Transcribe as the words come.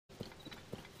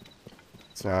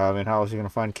So, I mean, how else are you going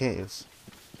to find caves?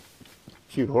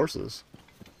 Cute horses.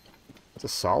 It's a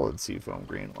solid seafoam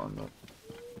green one, but...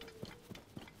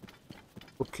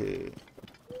 Okay.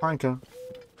 Pine cone.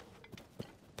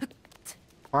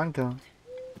 Pine cone.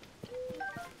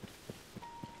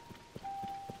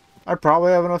 I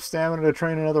probably have enough stamina to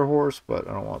train another horse, but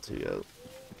I don't want to yet.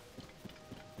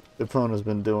 The opponent's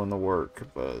been doing the work,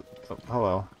 but... Oh,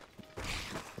 hello.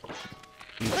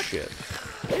 Eat shit.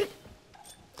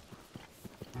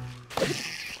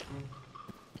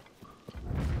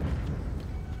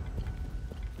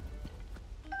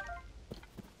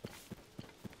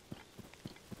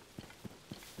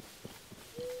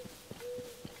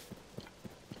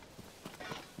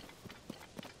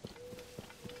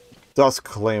 Dusk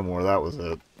Claymore, that was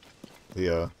it.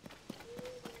 The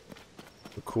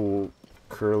cool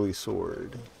curly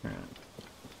sword. Right.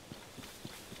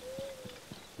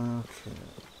 Okay.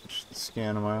 Just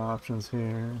scanning my options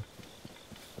here.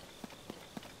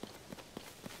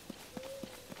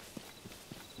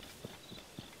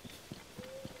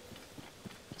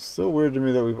 Still weird to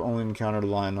me that we've only encountered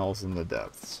Lionels in the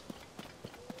depths.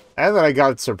 And that I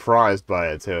got surprised by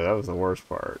it too. That was the worst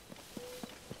part.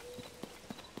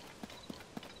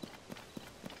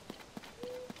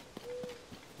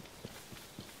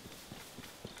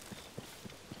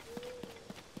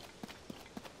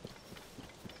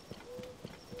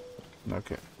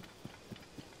 Okay.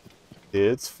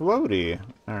 It's floaty.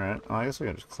 Alright, well, I guess we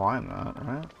can just climb that,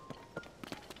 right?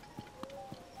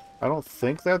 I don't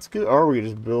think that's good. Or we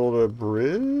just build a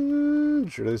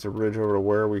bridge? Or at least a bridge over to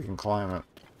where we can climb it.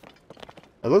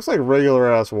 It looks like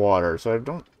regular-ass water, so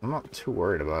I'm not too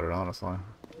worried about it, honestly.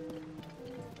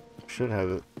 Should have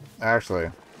it.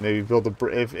 Actually, maybe build a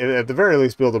bridge. At the very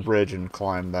least, build a bridge and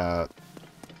climb that.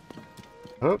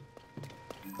 Oh,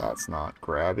 that's not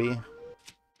grabby.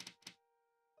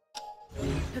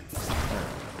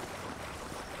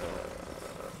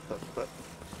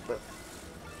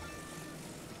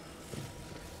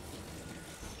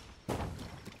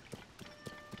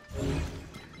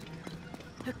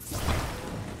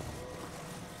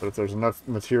 But if there's enough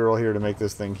material here to make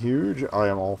this thing huge, I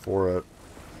am all for it.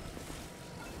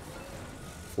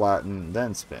 Flatten,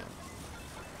 then spin.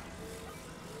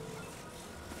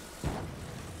 I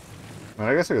mean,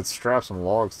 I guess I could strap some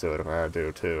logs to it if I had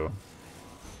to, too.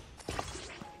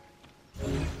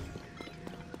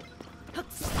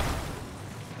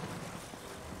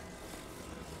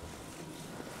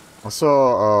 I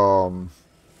saw,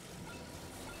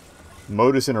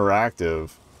 Modus Interactive,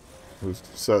 who's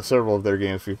several of their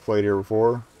games we've played here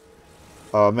before,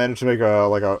 managed to make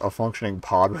a functioning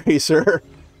pod racer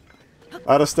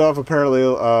out of stuff. Apparently,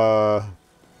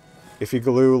 if you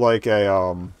glue like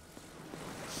a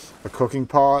cooking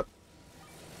pot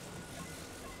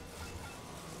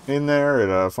in there,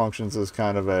 it functions as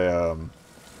kind of a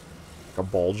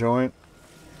ball joint.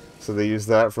 So they use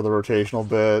that for the rotational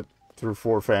bit. Threw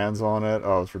 4 fans on it.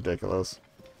 Oh, it's ridiculous.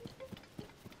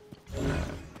 Alright.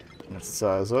 Let's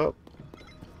size up.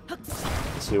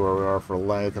 Let's see where we are for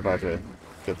length, if I have to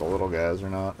get the little guys or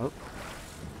not. Oh.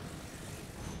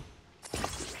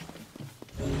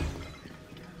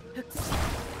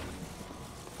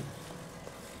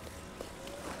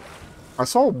 I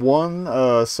saw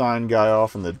one sign guy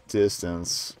off in the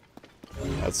distance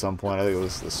at some point. I think it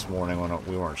was this morning when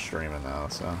we weren't streaming though,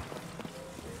 so...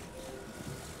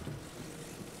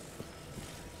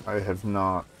 I have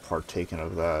not partaken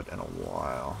of that in a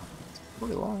while. It's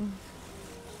pretty long.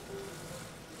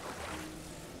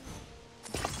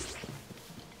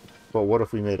 But what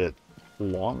if we made it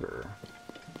longer?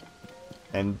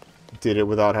 And did it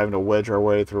without having to wedge our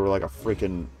way through like a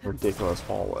freaking ridiculous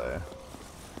hallway?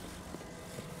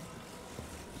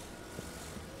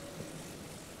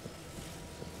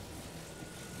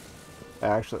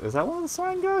 Actually, is that one of the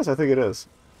sign guys? I think it is.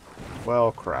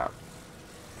 Well, crap.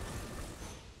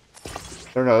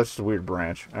 Or no, that's just a weird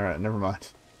branch. Alright, never mind.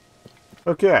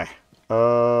 Okay.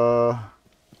 I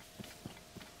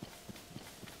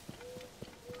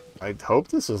hope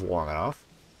this is long enough.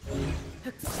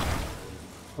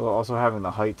 Well, also having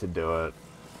the height to do it.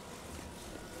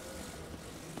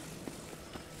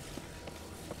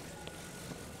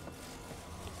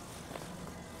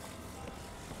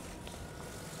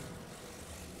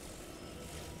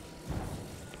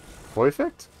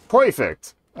 Perfect?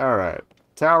 Perfect! Alright.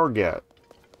 Tower get.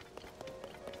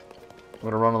 I'm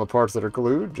gonna run on the parts that are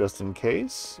glued, just in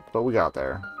case. But we got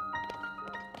there.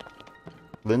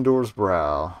 Lindor's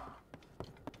Brow.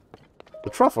 The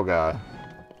truffle guy.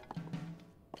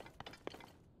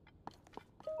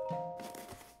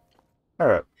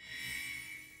 Alright.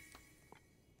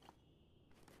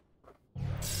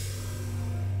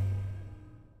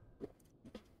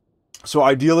 So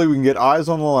ideally we can get eyes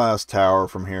on the last tower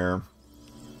from here.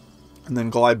 And then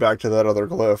glide back to that other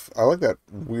glyph. I like that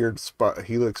weird spot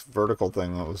helix vertical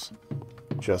thing that was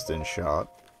just in shot.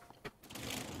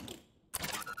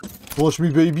 Flush me,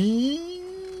 baby!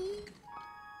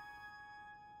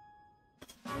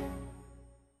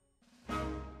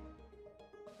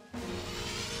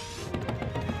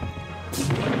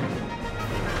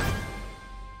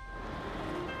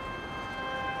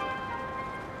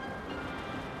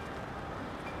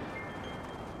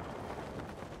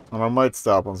 And I might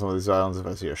stop on some of these islands if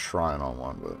I see a shrine on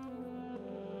one, but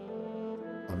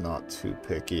I'm not too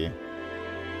picky.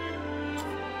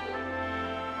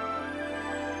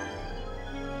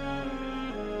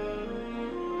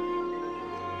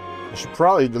 I should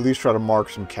probably at least try to mark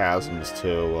some chasms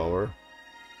too while we're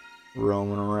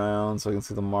roaming around so I can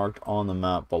see them marked on the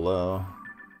map below.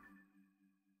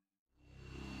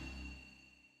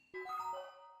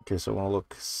 Okay, so I want to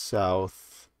look south.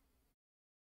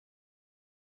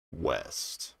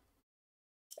 West.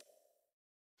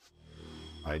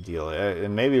 Ideally.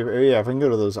 And maybe, yeah, if I can go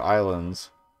to those islands,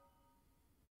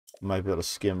 I might be able to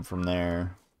skim from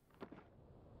there.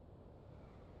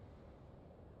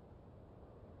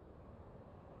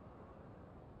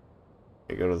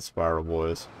 Okay, go to the spiral,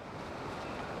 boys.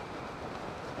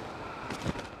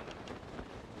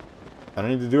 I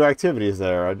don't need to do activities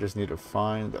there, I just need to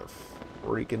find the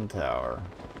freaking tower.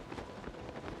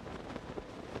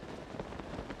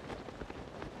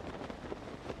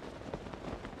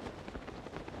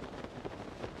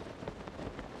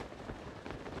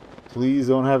 Please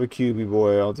don't have a QB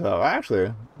boy, I'll tell.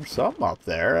 Actually, there's something up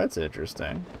there. That's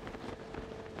interesting.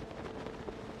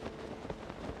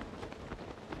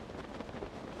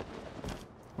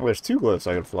 Well, there's two glyphs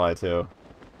I could fly to.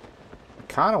 I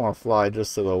kind of want to fly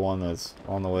just to the one that's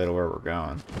on the way to where we're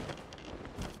going.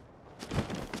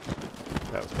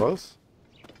 That was close.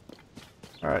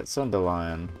 Alright,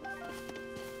 Sunderline.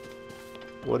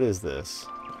 What is this?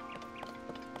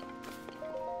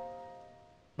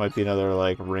 Might be another,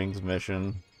 like, rings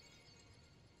mission.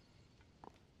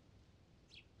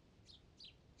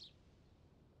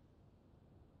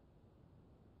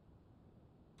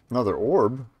 Another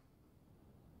orb?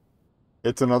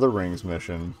 It's another rings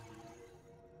mission.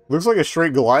 Looks like a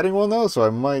straight gliding one, though, so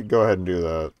I might go ahead and do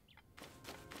that.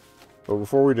 But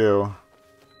before we do,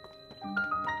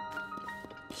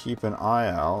 keep an eye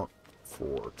out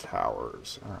for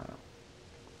towers. Alright.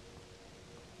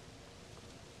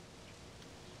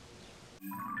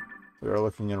 We are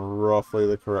looking in roughly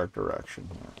the correct direction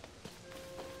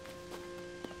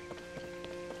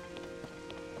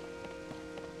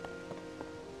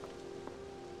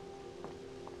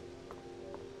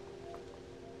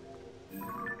here.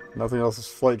 Nothing else. This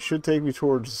flight should take me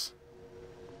towards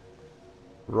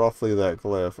roughly that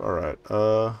glyph. Alright,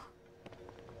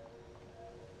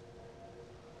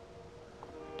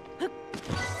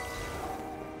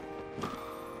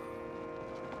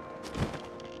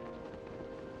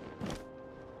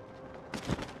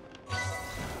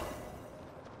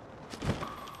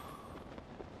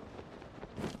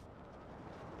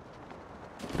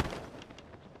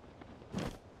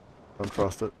 don't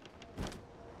trust it.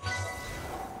 I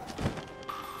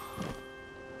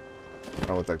don't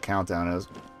know what that countdown is.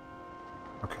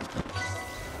 Okay.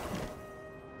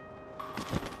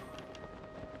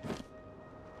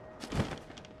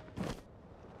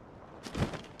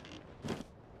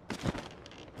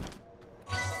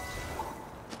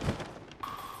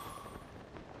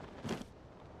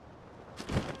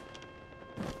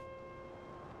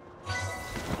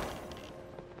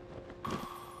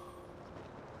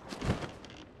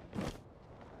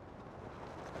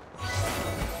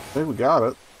 I think we got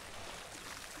it.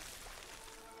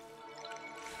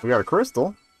 We got a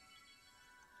crystal.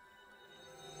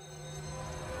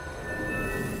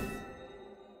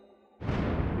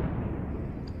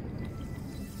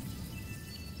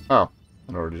 Oh,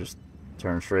 it already just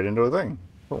turned straight into a thing.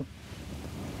 Cool.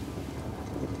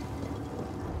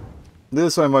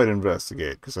 This I might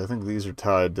investigate, because I think these are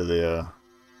tied to the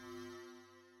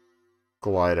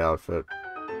glide outfit.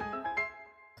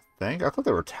 I thought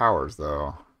they were towers,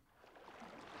 though.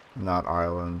 Not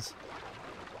islands.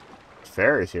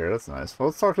 Fairies here, that's nice. Well,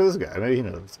 let's talk to this guy. Maybe he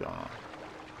knows what's going on.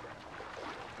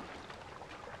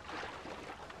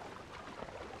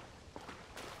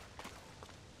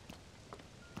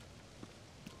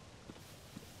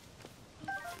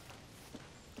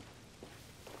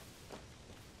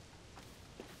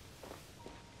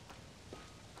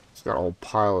 It's got a whole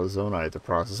pile of zonite to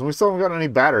process, and we still haven't got any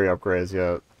battery upgrades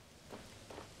yet.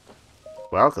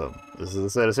 Welcome. This is the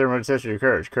site of ceremony to test your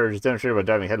courage. Courage is demonstrated by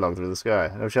diving headlong through the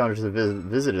sky. No challengers have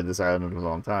visited this island in a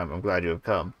long time. I'm glad you have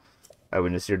come. I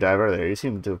witnessed your dive earlier. You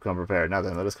seem to have come prepared. Now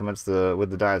then, let us commence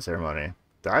with the dive ceremony.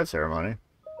 Dive ceremony?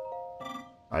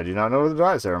 I do not know the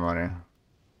dive ceremony.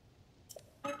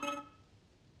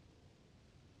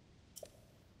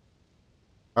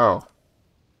 Oh.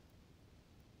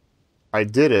 I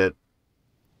did it.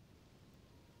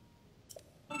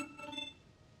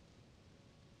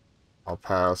 I'll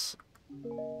pass.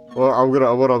 Well,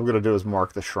 what I'm gonna do is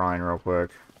mark the shrine real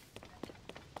quick.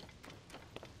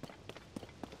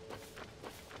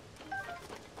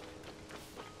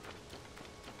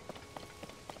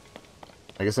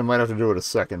 I guess I might have to do it a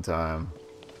second time.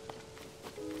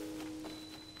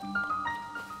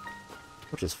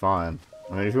 Which is fine.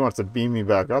 I mean, if he wants to beam me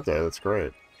back up there, that's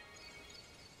great.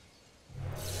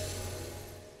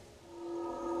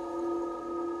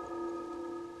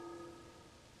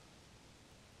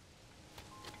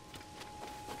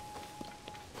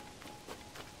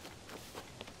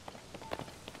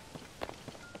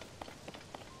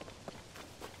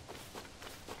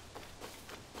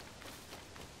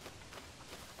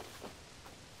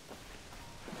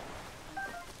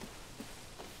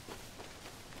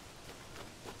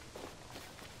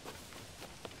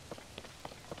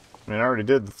 I mean, I already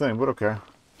did the thing, but okay.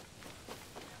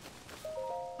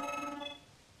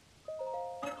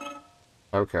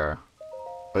 Okay.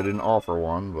 I didn't offer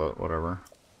one, but whatever.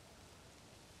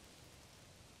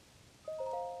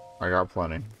 I got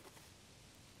plenty.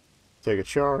 Take a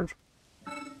charge.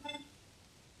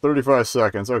 35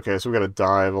 seconds. Okay, so we gotta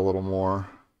dive a little more.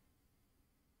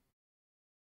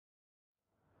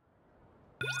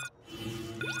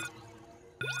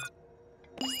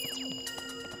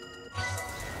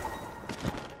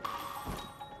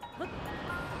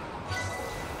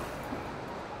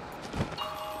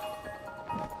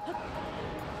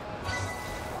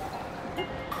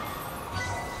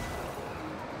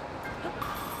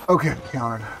 Okay,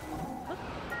 counted.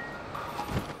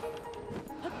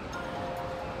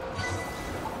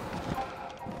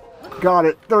 Got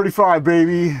it. 35,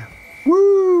 baby.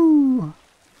 Woo!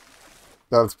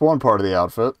 That's one part of the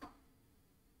outfit.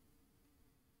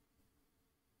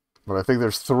 But I think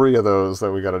there's 3 of those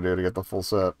that we gotta do to get the full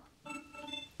set.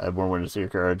 I have more witness to your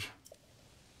courage.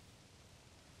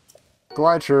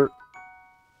 Glide shirt.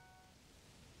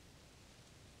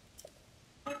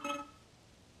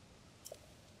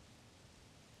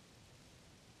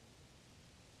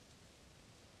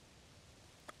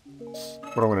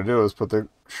 What I'm going to do is put the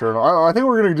shirt on. I think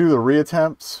we're going to do the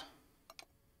reattempts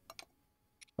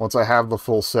once I have the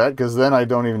full set, because then I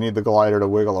don't even need the glider to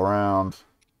wiggle around.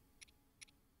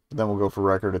 Then we'll go for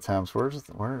record attempts. Where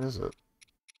is it?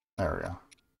 There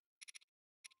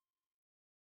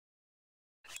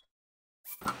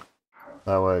we go.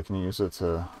 That way I can use it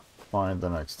to find the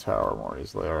next tower more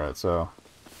easily. Alright, so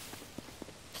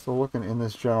still looking in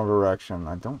this general direction.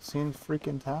 I don't see any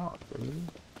freaking tower, baby.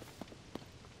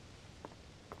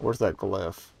 Where's that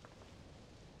glyph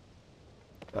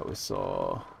that we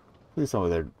saw? Please tell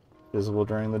me they're visible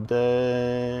during the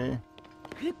day.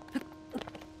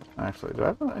 Actually, do I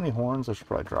have any horns? I should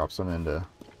probably drop some into...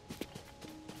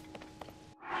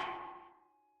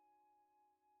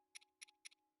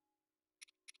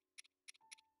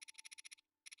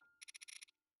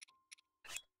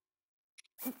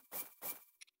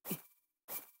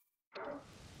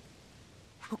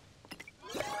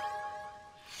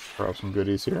 Drop some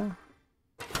goodies here.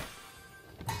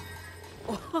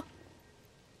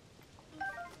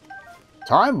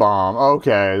 Time bomb.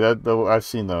 Okay, I've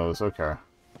seen those. Okay.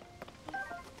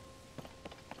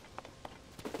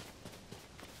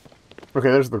 Okay,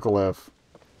 there's the glyph.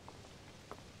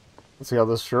 Let's see how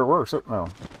this shirt works. Oh, no.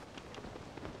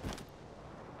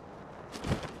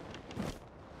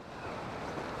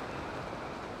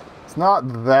 It's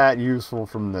not that useful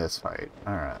from this height.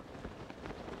 Alright.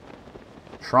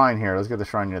 Shrine here. Let's get the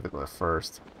shrine near the glyph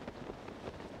first.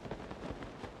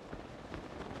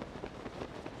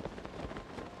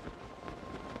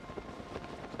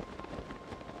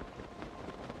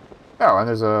 Oh, and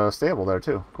there's a stable there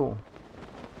too. Cool.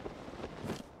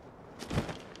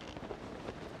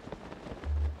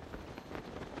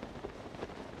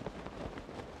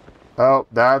 Oh,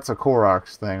 that's a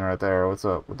Koroks thing right there. What's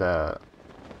up with that?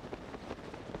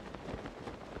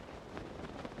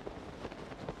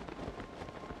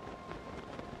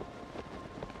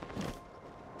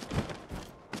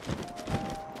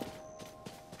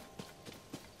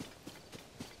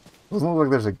 Doesn't look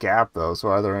like there's a gap though,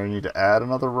 so either I need to add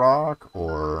another rock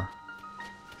or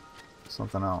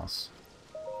something else.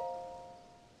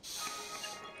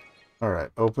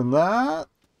 Alright, open that.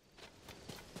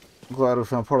 Glad we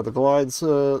found part of the glide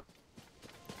set.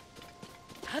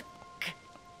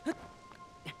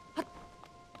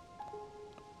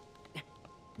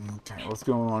 Okay, what's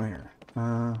going on here?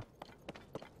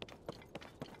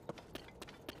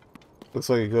 Looks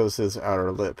like it goes to this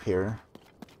outer lip here.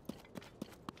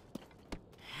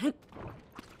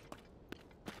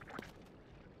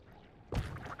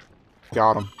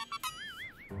 Got him.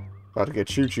 About to get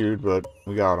choo-chooed, but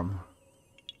we got him.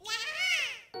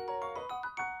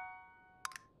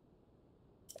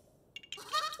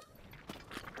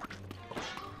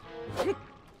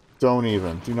 Don't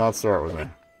even. Do not start with me.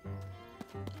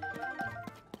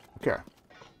 Okay.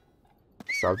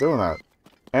 Stop doing that.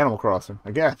 Animal Crossing.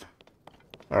 Again.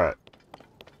 Alright.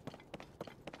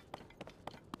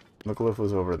 The glyph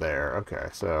was over there. Okay,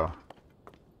 so...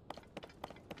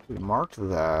 we marked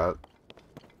that.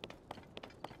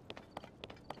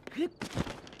 I'm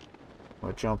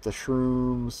gonna jump the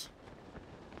shrooms.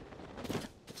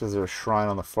 Says there's a shrine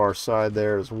on the far side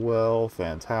there as well.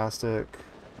 Fantastic.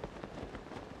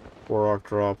 Korok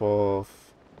drop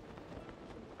off.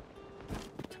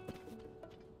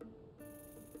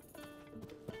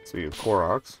 So you have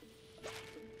Koroks.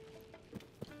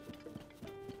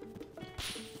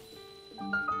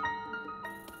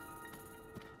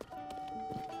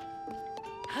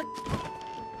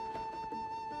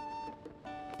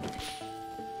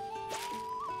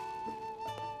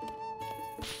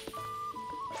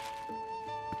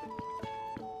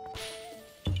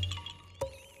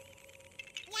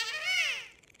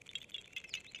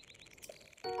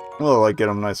 Well, like get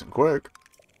them nice and quick.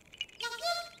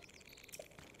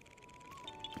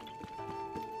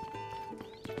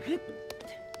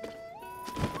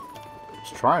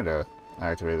 Just trying to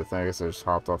activate the thing. I guess I just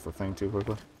hopped off the thing too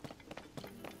quickly.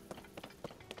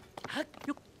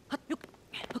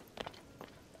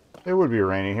 It would be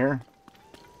raining here.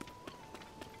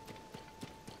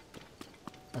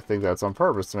 I think that's on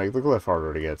purpose to make the glyph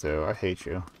harder to get to. I hate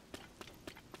you.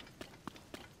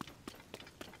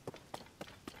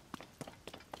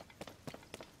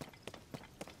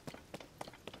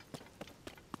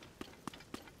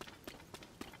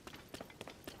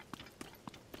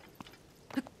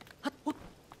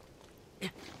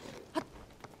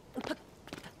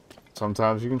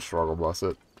 Sometimes you can struggle bus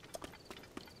it.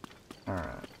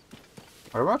 Alright.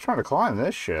 What about trying to climb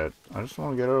this shit? I just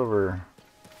want to get over...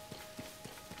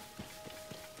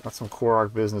 Got some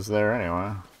Korok business there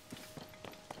anyway.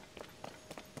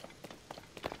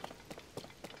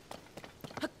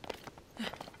 What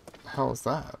the hell is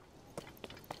that?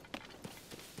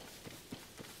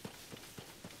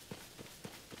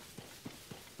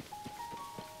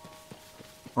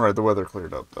 Alright, the weather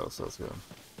cleared up though, so that's good.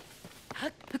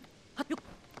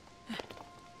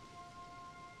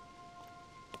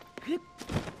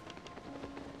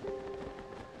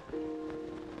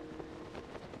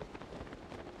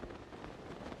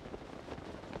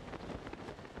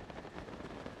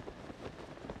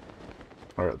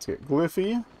 Alright, let's get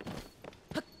Glyphy.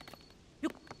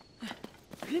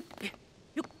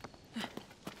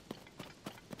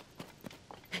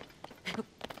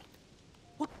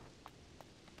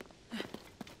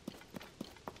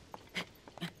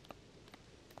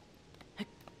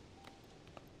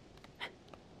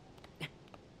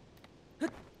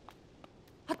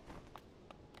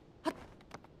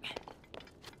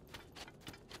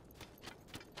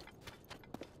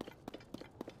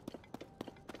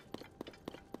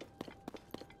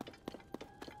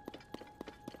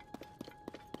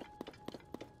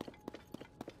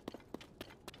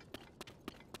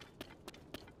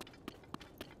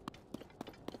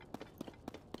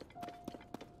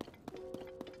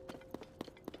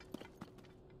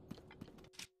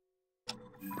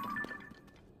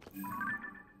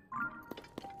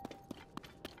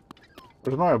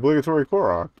 Where's my obligatory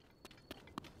Korok?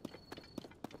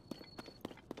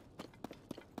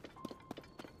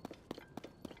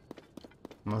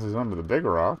 Unless he's under the big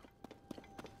rock.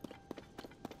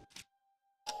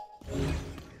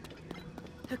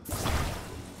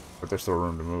 But there's still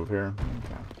room to move here.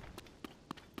 Okay.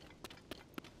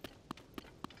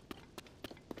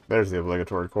 There's the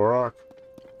obligatory Korok.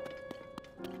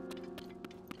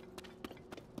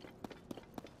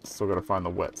 Still gotta find the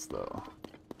wets though.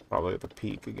 Probably at the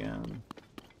peak again.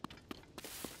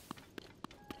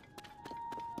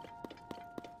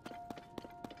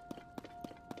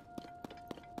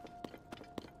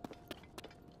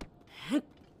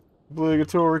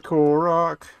 Obligatory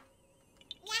Korok.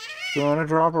 Gonna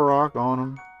drop a rock on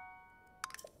him.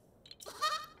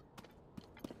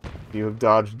 You have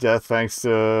dodged death thanks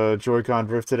to Joy-Con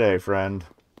drift today, friend.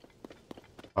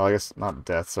 Well, I guess not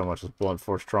death so much as blunt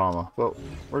force trauma, but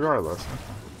regardless.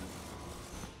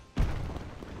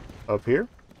 up here.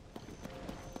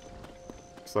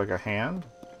 Looks like a hand.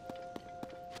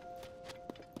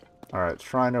 Alright,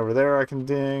 shrine over there I can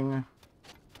ding.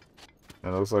 It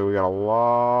looks like we got a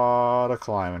lot of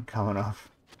climbing coming up.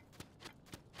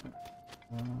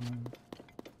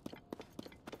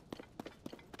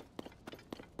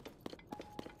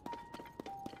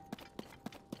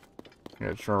 Yeah,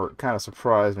 it kind of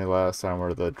surprised me last time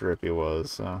where the drippy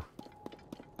was, so.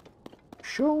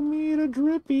 Show me the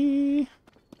drippy!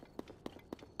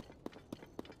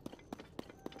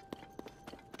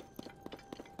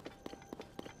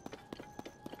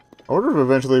 I wonder if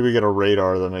eventually we get a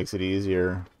radar that makes it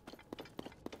easier.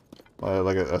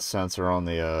 Like a sensor on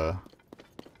the,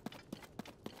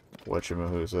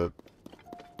 whatchamahoo's the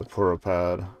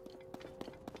Puropad.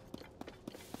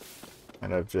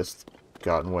 And I've just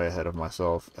gotten way ahead of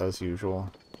myself, as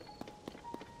usual.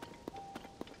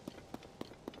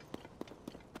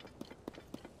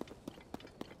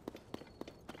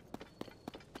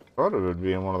 Thought it would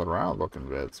be in one of the round-looking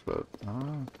bits, but I don't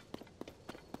know.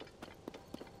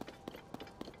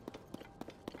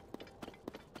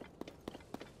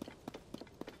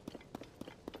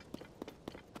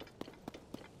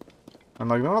 And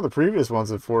like none of the previous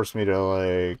ones have forced me to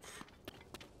like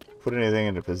put anything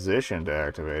into position to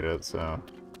activate it, so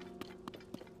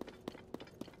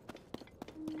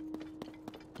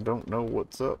I don't know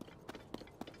what's up.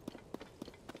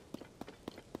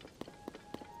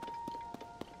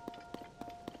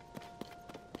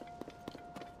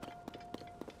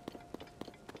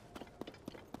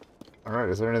 Alright,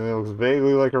 is there anything that looks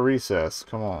vaguely like a recess?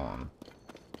 Come on.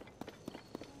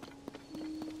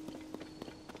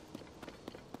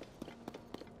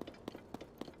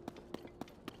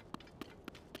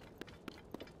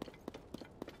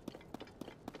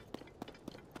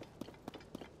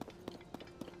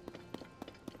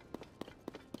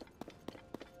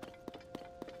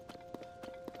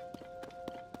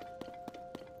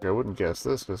 I wouldn't guess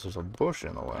this because there's a bush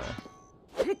in the way.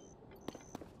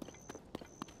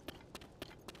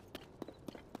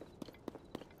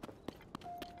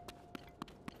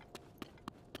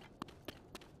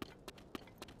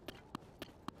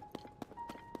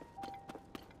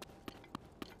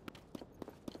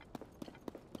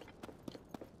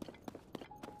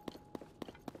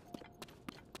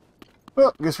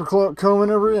 Well, guess we're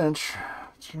combing every inch.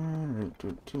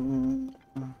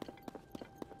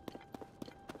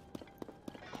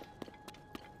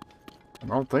 I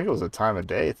don't think it was a time of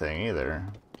day thing either.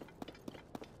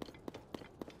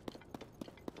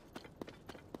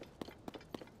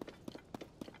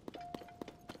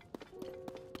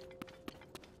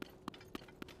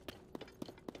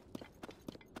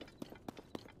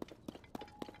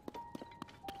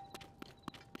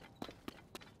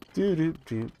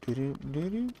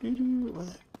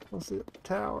 What's the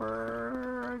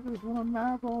tower? I just want to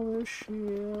map all this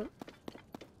shit.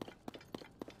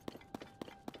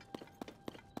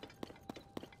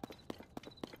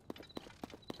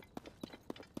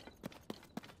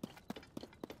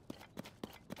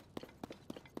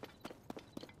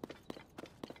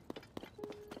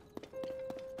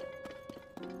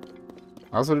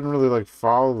 I also didn't really like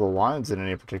follow the lines in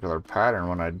any particular pattern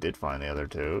when I did find the other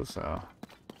two, so.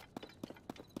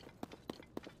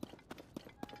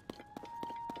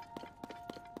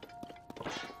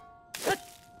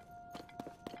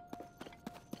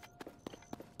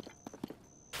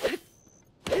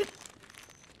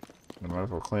 We might as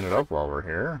well clean it up while we're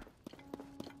here.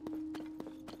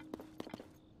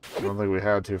 I don't think we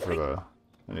had to for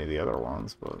any of the other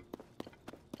ones, but.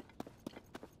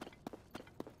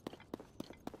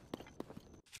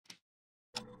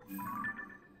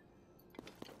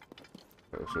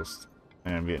 It's just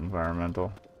ambient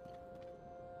environmental.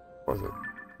 Was it?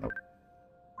 Nope.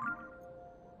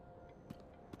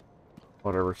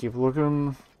 Whatever, keep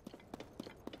looking.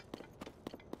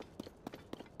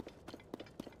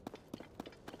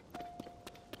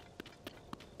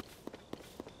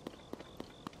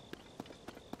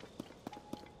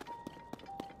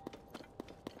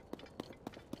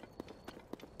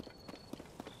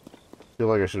 I feel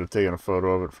like I should have taken a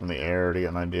photo of it from the air to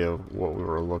get an idea of what we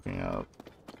were looking at.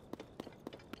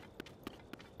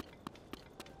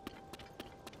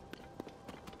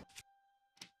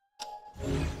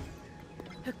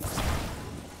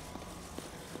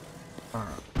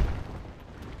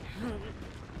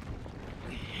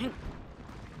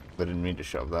 I didn't mean to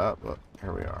shove that, but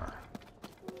here we are.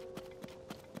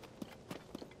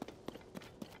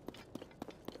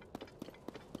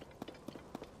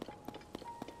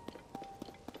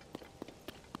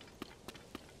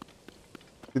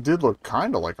 It did look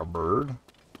kind of like a bird.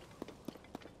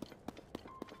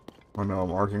 Oh no,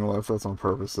 marking left. That's on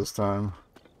purpose this time.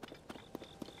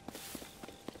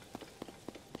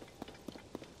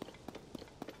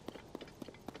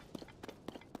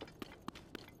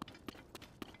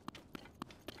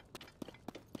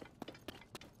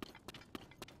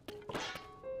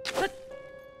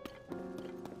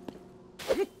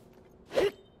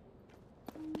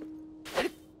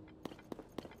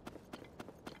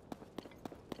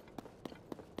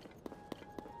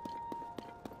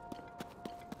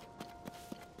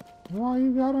 Why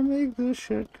you gotta make this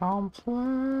shit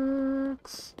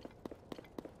complex?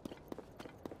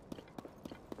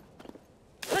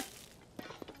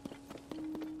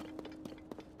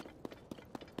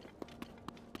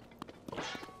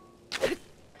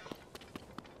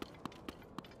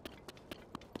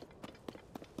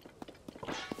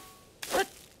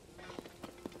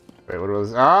 Wait, what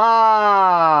was...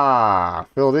 Ah!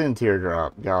 Filled in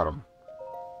teardrop. Got him.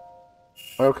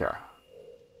 Okay.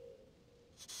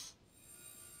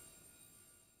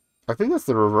 I think that's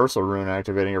the reversal rune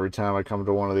activating every time I come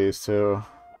to one of these, too.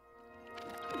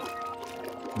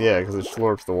 Yeah, because it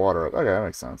slurps the water up. Okay, that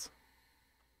makes sense.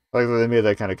 I like that they made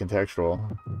that kind of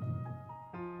contextual.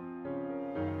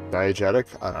 Diegetic?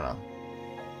 I don't know.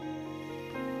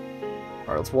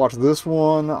 Alright, let's watch this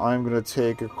one. I'm going to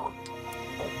take a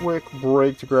quick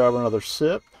break to grab another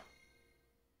sip.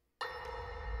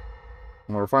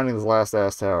 And we're finding this last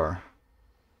ass tower.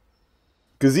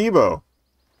 Gazebo!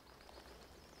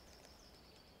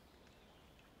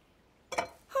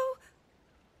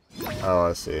 Oh,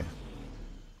 I see.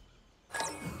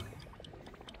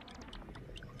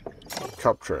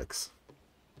 Cup tricks.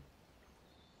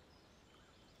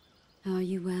 Are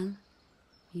you well?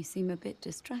 You seem a bit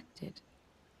distracted.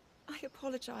 I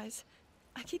apologize.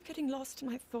 I keep getting lost in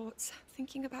my thoughts,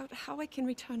 thinking about how I can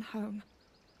return home.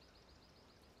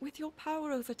 With your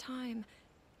power over time,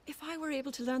 if I were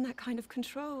able to learn that kind of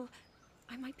control,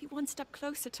 I might be one step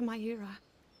closer to my era.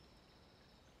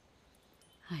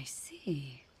 I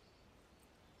see.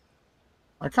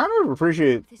 I kind of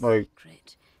appreciate, The like,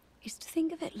 secret is to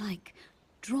think of it like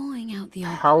drawing out the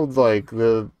how, like,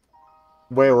 the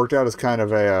way it worked out is kind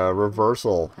of a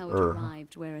reversal, how it or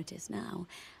arrived where it is now,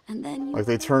 and then you like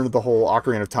they turned the whole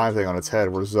Ocarina of Time thing on its head,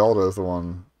 where Zelda is the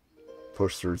one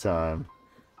pushed through time,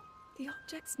 The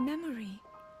object's memory.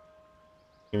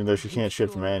 even though she can't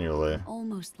shift Sure, manually.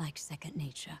 almost like second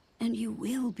nature, and you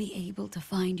will be able to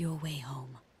find your way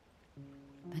home.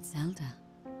 But Zelda,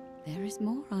 there is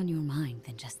more on your mind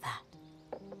than just that.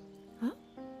 Huh?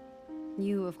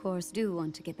 You, of course, do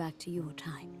want to get back to your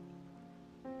time.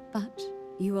 But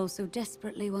you also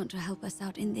desperately want to help us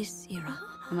out in this era.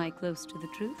 Am I close to the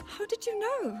truth? How did you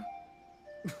know?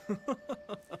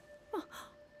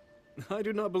 I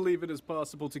do not believe it is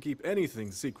possible to keep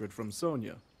anything secret from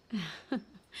Sonia.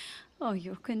 Oh,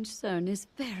 your concern is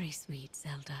very sweet,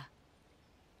 Zelda.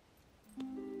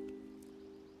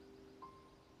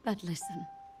 But listen,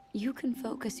 you can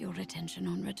focus your attention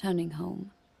on returning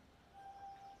home.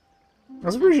 I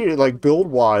was appreciated, like,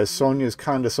 build-wise, Sonia's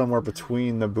kind of somewhere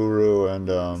between Naburu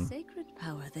and, Sacred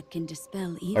power that can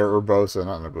dispel or evil. Urbosa,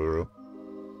 not Naburu.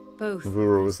 Both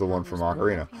Naburu of was those the one from powers will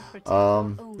Ocarina. help you protect our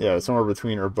own Yeah, home. somewhere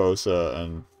between Urbosa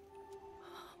and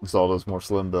Zelda's more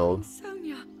slim build.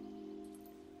 Sonia.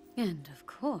 And of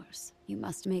course, you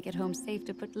must make it home safe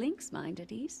to put Link's mind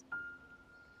at ease.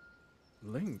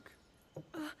 Link?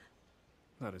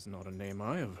 That is not a name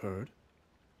I have heard.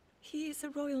 He is a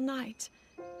royal knight.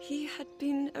 He had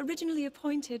been originally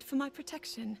appointed for my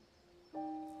protection.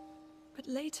 But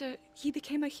later, he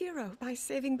became a hero by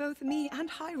saving both me and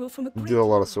Hyrule from a You great did a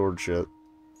lot evil. of sword shit.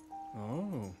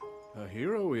 Oh, a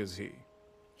hero is he?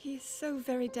 He is so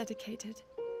very dedicated,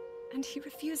 and he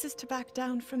refuses to back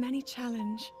down from any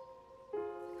challenge.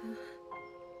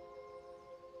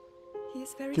 He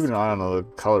is very Keeping an eye on strong, the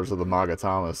colors of the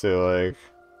Magatama, too, like...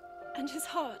 and his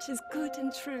heart is good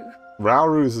and true.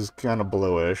 Rauru's is kind of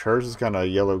bluish, hers is kind of I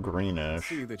yellow-greenish.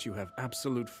 see that you have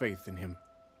absolute faith in him.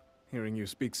 Hearing you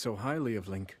speak so highly of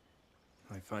Link,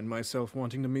 I find myself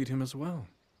wanting to meet him as well.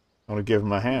 I want to give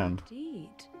him a hand. Indeed.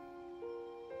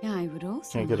 Yeah, I would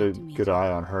also Can't get like a to meet good him. eye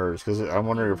on hers, because I'm He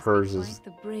wondering if must be hers quite is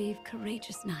the brave,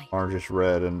 courageous knight. orangish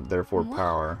red and therefore What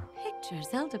power. picture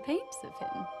Zelda paints of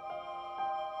him.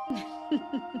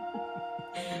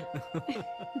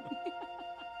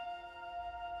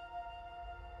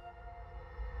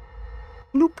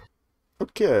 Bloop.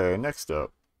 Okay, next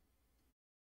up.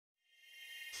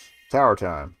 Tower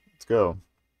time. Let's go.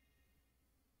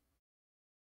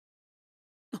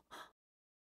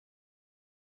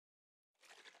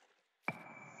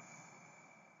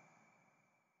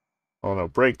 Oh no,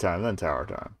 break time, then tower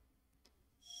time.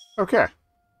 Okay.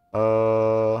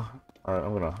 Alright,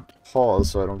 I'm gonna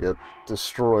pause so I don't get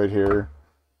destroyed here.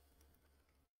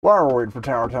 While we're waiting for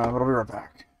tower time, but I'll be right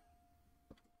back.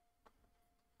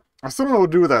 I still don't know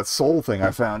what to do with that soul thing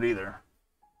I found either.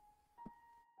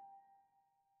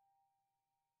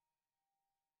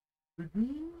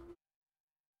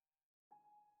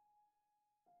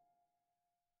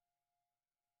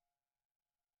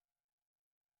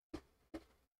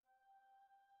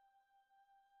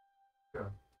 Yeah.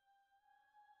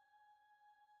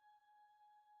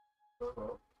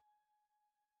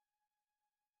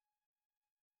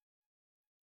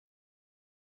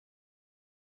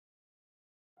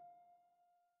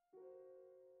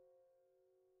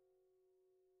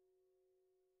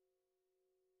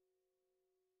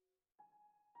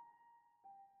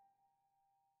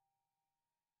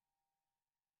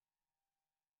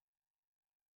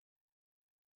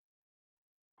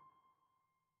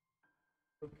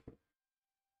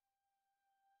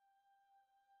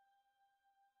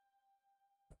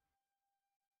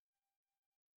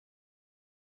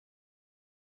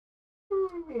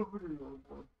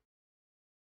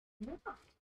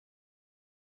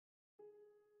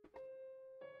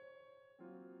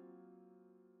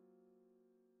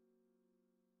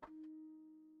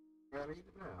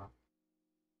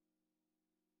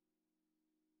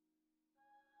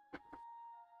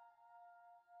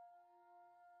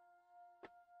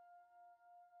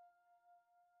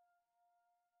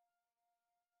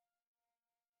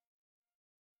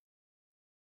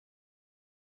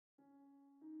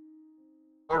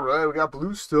 Alright, we got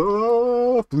blue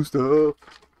stuff. Blue stuff.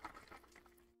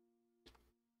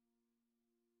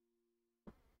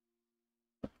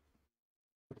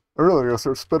 I really gotta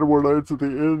start spending more nights at the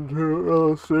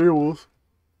inn stables.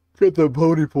 Get the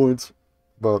pony points.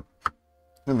 But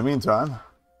in the meantime.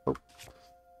 Oh.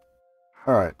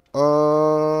 Alright.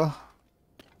 No,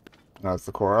 it's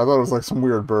the core. I thought it was like some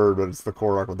weird bird, but it's the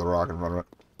Korok with the rock in front of it.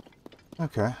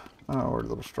 Okay. Oh, where's a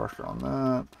little structure on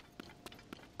that?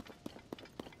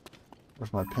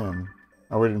 Where's my pin?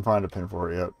 Oh, we didn't find a pin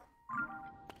for it yet.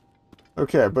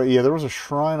 Okay, but yeah, there was a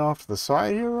shrine off to the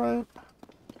side here, right?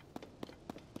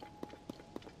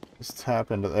 Just tap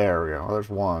into... There we go. Oh,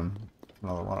 there's one.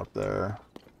 Another one up there.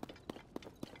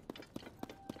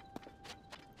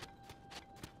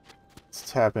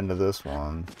 Let's tap into this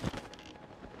one.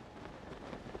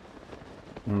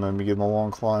 And then begin the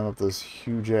long climb up this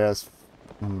huge-ass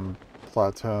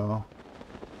plateau.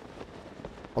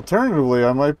 Alternatively,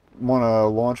 I might want to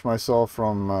launch myself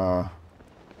from...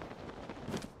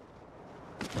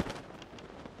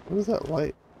 What is that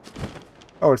light?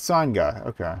 Oh, it's Sign Guy.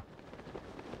 Okay.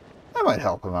 That might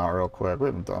help him out real quick. We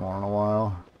haven't done one in a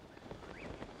while.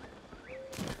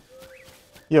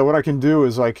 Yeah, what I can do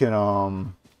is I can,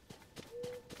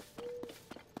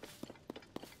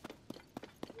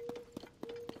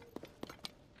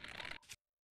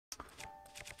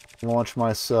 launch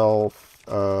myself,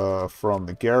 from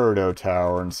the Gyarados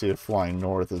Tower and see if flying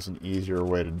north is an easier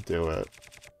way to do it.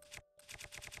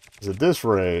 Because at this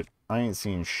rate, I ain't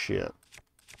seen shit.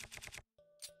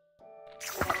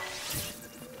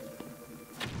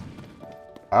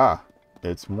 Ah,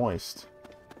 it's moist.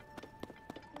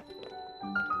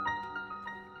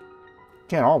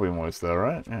 Can't all be moist though,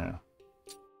 right? Yeah.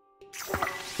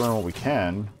 Burn what we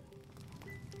can.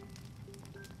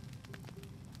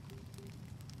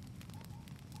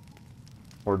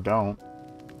 Or don't.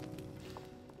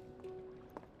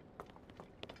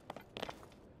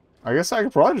 I guess I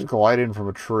could probably just glide in from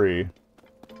a tree.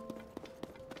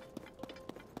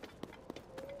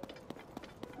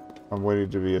 I'm waiting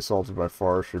to be assaulted by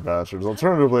forestry bastards.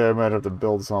 Alternatively, I might have to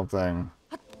build something.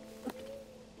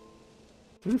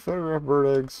 Did you photograph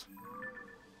bird eggs?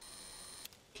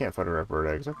 Can't photograph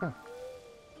bird eggs, okay.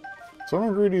 Some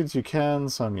ingredients you can,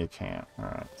 some you can't.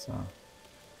 Alright, so...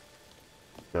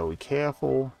 Gotta be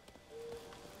careful.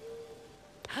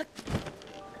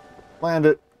 Land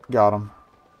it. Got him.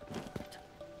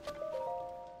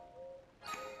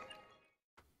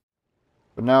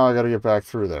 But now I gotta get back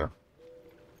through there.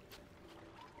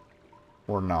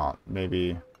 Or not.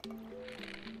 Maybe...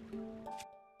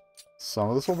 Some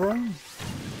of this will burn?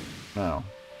 No.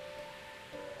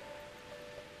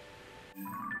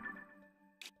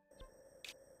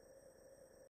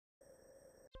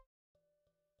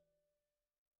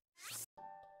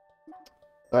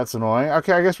 That's annoying.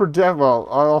 Okay, I guess we're well,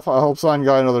 I'll help Sign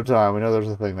Guy another time. We know there's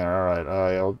a thing there. Alright,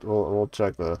 yeah, we'll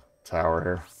check the tower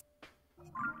here.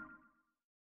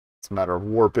 It's a matter of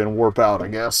warp in, warp out, I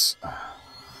guess.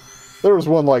 There was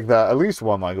one like that, at least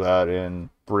one like that in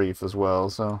Brief as well,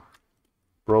 so...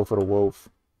 Brof at a wolf.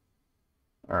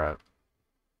 Alright.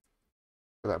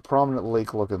 That prominent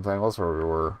lake-looking thing, that's where we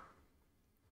were.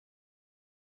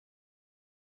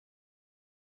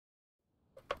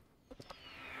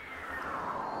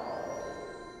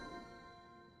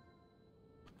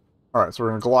 Alright, so we're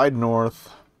going to glide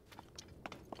north.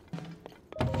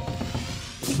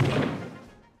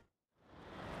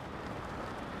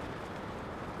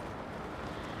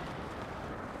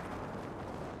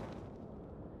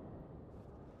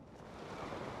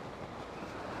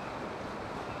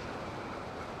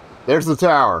 There's the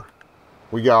tower.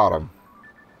 We got him.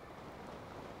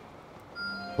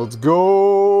 Let's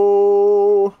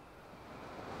go.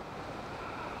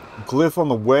 Glyph on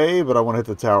the way, but I want to hit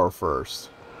the tower first.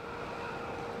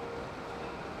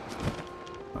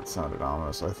 That sounded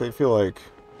ominous. I feel like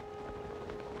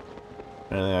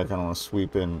anything I kind of want to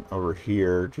sweep in over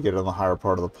here to get on the higher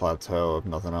part of the plateau, if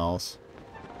nothing else.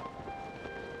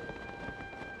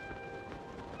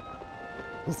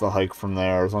 It's the hike from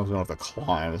there. As long as we don't have to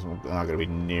climb, it's not going to be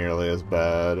nearly as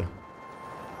bad.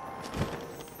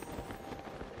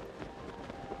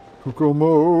 Cuckoo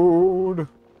mode.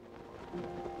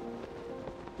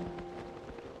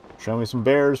 Show me some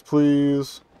bears,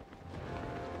 please.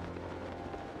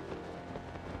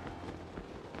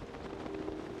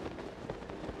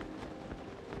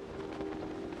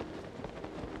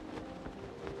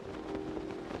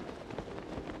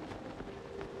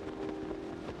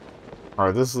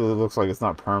 Alright, this looks like it's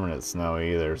not permanent snow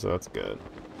either, so that's good.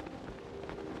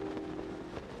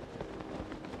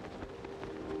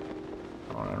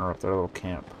 I don't want to interrupt their little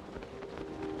camp.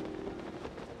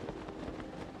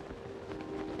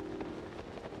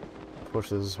 Push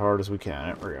this as hard as we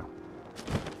can. There we go.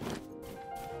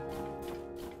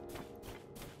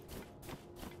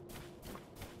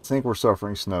 I think we're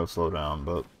suffering snow slowdown,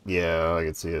 but yeah, I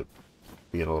can see it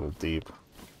being a little deep.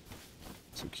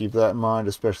 So keep that in mind,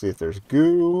 especially if there's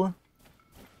goo.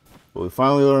 But we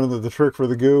finally learned that the trick for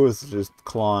the goo is to just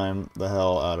climb the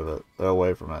hell out of it,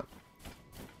 away from it.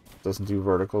 Doesn't do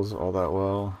verticals all that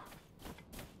well.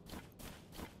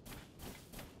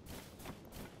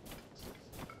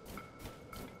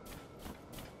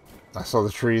 I saw the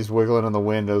trees wiggling in the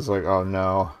wind. I was like, oh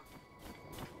no.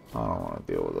 I don't want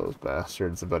to deal with those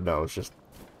bastards. But no, it's just...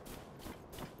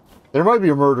 There might be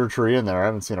a murder tree in there. I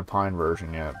haven't seen a pine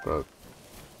version yet, but...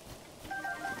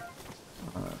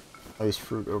 ice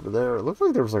fruit over there. It looked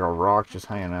like there was like a rock just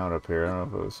hanging out up here. I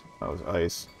don't know if it was... That was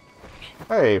ice.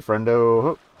 Hey, friendo.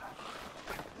 Hoop.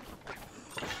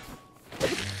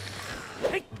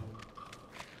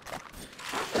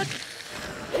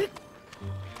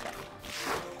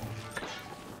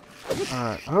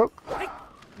 Alright, hook.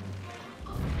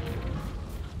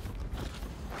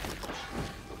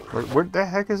 Where the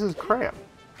heck is his crap?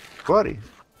 Buddy.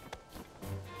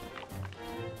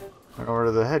 I don't know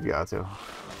where the head got to.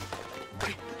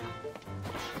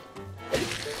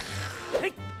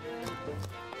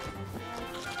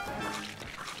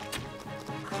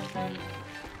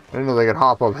 I didn't know they could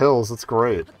hop up hills. That's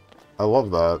great. I love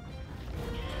that.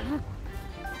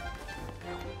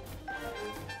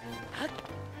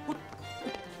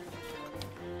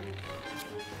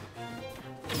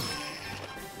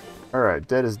 Alright,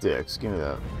 dead as dicks. Give me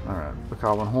that. Alright, the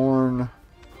Goblin Horn.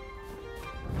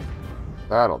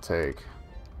 That'll take.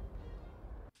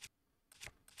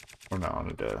 Or no, I'm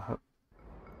dead.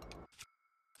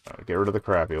 Get rid of the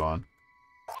crappy one.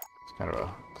 It's kind of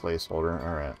a placeholder.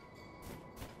 Alright.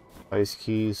 Ice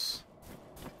keys.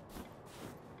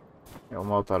 Yeah, I'll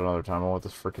melt that another time. I want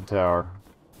this freaking tower.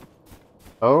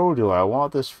 Oh, do I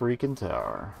want this freaking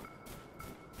tower?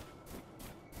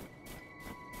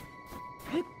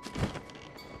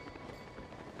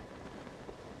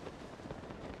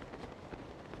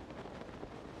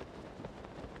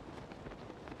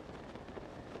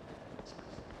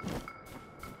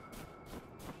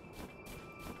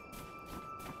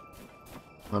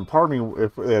 And pardon me,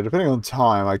 if depending on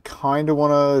time, I kind of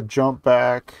want to jump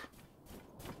back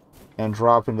and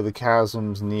drop into the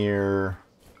chasms near...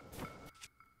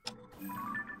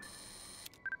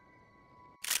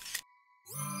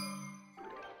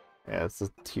 Yeah, it's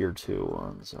the tier 2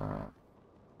 ones. Alright.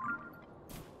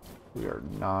 We are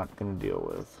not going to deal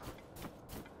with.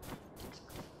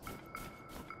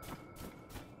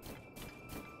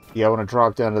 Yeah, I want to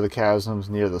drop down to the chasms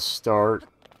near the start.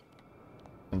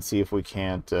 And see if we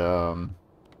can't,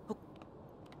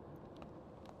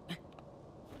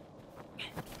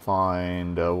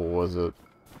 find, what was it?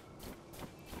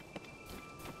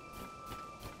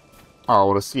 Oh, I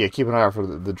want to see, yeah, keep an eye out for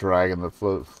the dragon that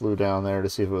flew down there to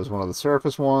see if it was one of the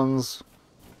surface ones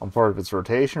on part of its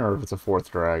rotation or if it's a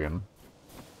 4th dragon.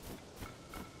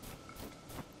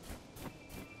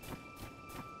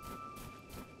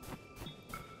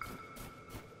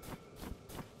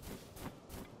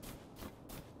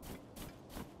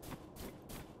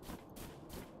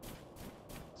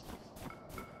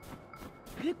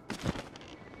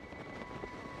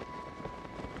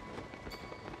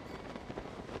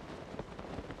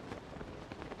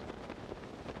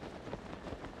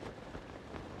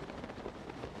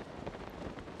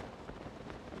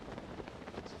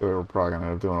 So we're probably going to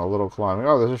end up doing a little climbing.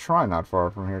 Oh, there's a shrine not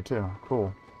far from here, too.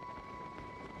 Cool.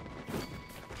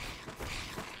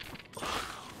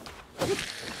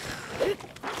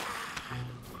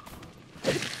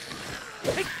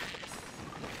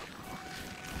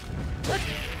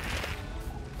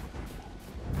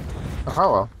 Oh,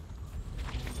 hello.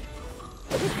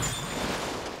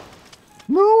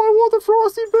 No, I want the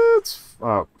frosty bits!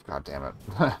 Oh, god damn it.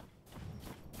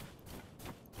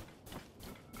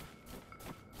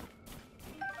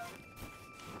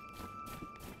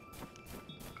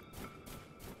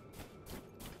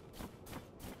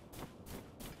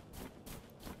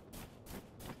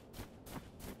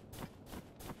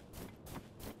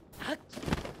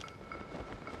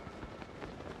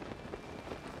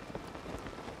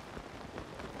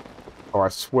 Oh, I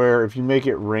swear, if you make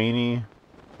it rainy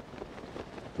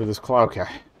for this climb, okay.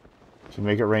 If you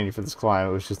make it rainy for this climb,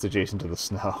 it was just adjacent to the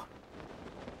snow.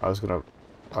 I was gonna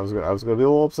be a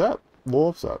little upset.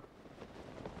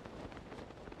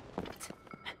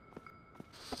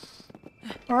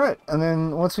 Alright, and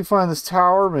then once we find this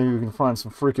tower, maybe we can find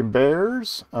some freaking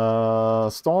bears.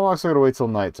 Stalnox, I gotta wait till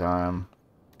nighttime.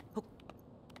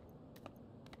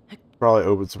 Probably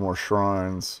open some more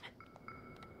shrines.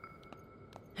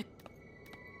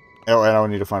 Oh, and I would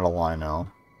need to find a lino.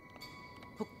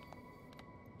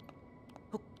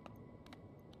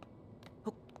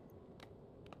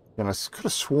 And I could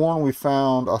have sworn we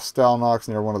found a Stalnox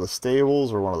near one of the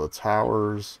stables or one of the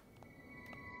towers.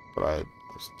 But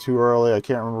it's too early. I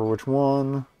can't remember which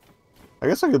one. I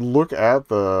guess I could look at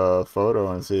the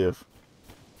photo and see if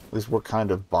at least what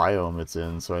kind of biome it's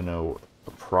in, so I know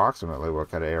approximately what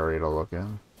kind of area to look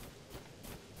in.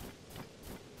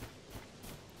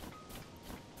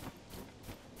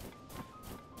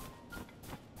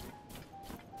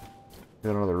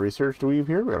 Got another research dweeb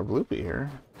here. We got a bloopy here.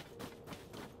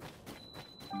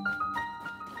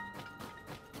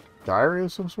 Diary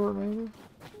of some sort, maybe?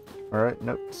 Alright,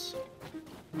 notes.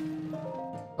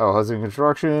 Oh, housing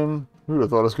construction. Who'd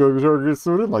have thought a scope guitar gets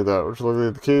thrown in like that? Which looked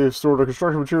like the cave stored the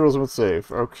construction materials and was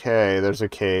safe. Okay, there's a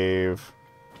cave.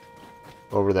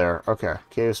 Over there. Okay,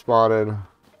 cave spotted.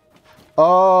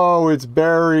 Oh, it's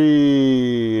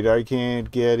buried! I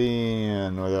can't get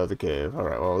in without the cave.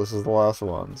 Alright, well, this is the last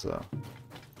one, so...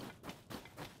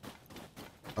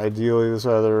 Ideally, this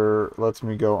either lets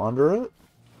me go under it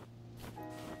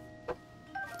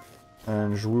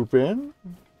and swoop in.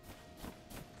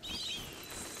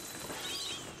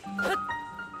 I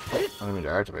didn't mean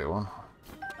to activate one.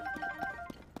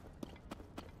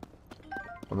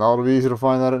 Well, now it'll be easy to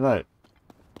find that at night.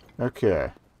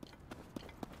 Okay.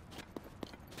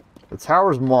 The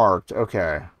tower's marked.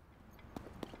 Okay.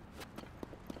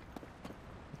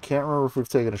 Can't remember if we've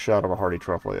taken a shot of a hardy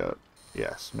truffle yet.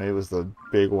 Yes, maybe it was the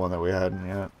big one that we hadn't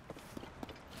yet.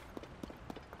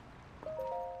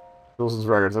 Wilson's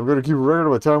records. I'm going to keep a record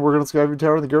of my time working on Skyview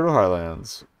Tower in the Gyro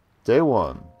Highlands. Day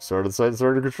 1. Started the site and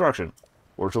started construction.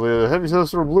 Fortunately, a heavy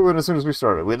snowstorm blew in as soon as we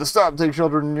started. We had to stop and take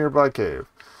shelter in a nearby cave.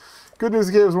 Good news,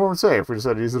 the cave is warm and safe. We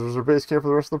decided to use it as our base camp for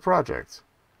the rest of the project.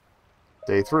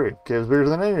 Day 3. Cave is bigger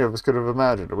than any of us could have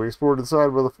imagined. We explored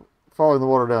inside following the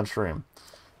water downstream.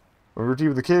 When we were deep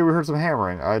in the cave, we heard some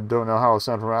hammering. I don't know how it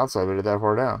sounded from outside, but it's that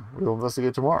far down. We will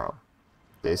investigate tomorrow.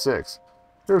 Day 6.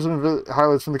 Here are some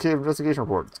highlights from the cave investigation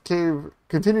report. The cave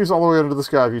continues all the way under the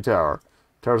Skyview Tower.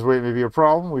 Tower's weight may be a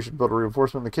problem. We should build a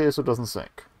reinforcement in the cave so it doesn't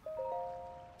sink.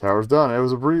 Tower's done. It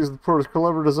was a breeze with Porter's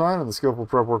clever design and the skillful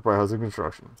prep work by Housing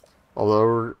Construction.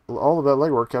 Although all of that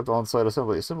legwork kept on-site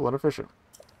assembly is simple and efficient.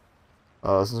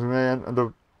 Since we may end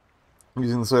up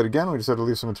using the site again, we decided to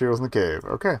leave some materials in the cave.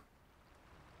 Okay.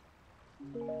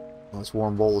 Nice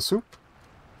warm bowl of soup.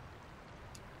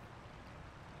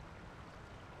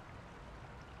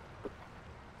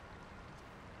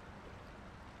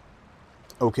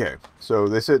 Okay, so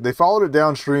they said they followed it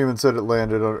downstream and said it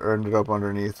landed or ended up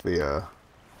underneath the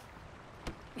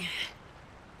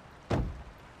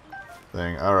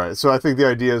thing. All right, so I think the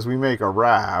idea is we make a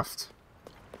raft.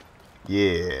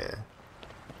 Yeah.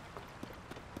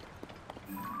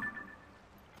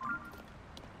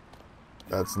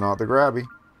 That's not the grabby.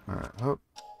 All right. Oh.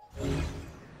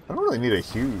 I don't really need a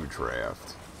huge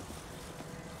raft.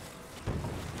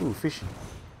 Ooh, fishing.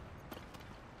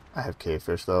 I have cave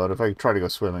fish though, and if I try to go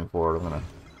swimming for it, I'm gonna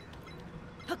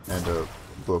end up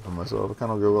blooping myself. I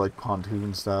kind of go like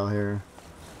pontoon style here.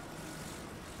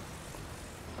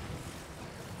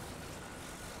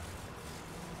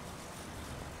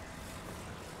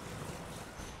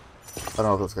 I don't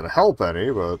know if that's gonna help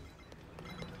any, but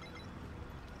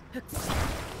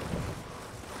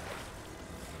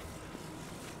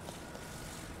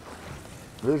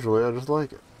visually, I just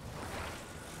like it.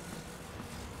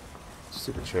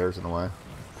 Stupid chair's in the way.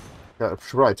 Yeah, should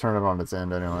probably turn it on its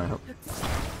end anyway.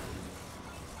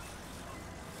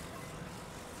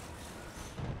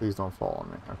 Please don't fall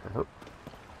on me. Okay, hope.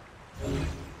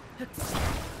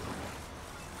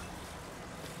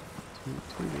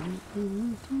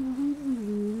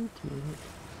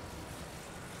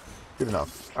 Good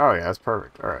enough. Oh yeah, that's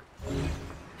perfect. Alright.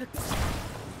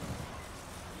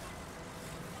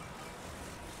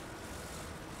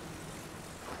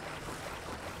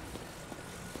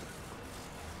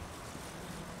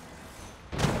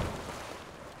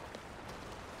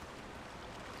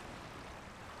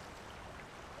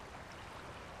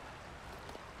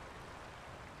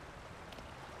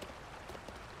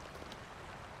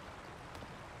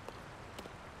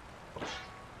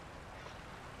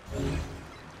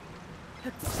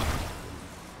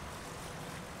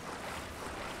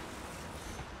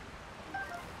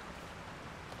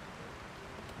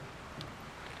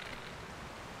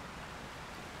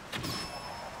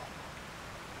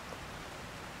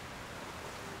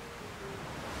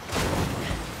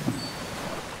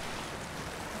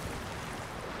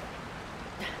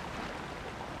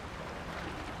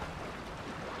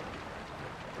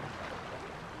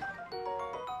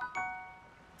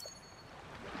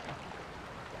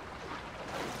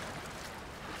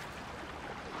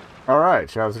 Alright,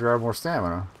 shall I have to grab more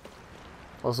stamina?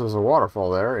 Also, there's a waterfall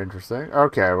there. Interesting.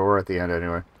 Okay, but we're at the end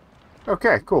anyway.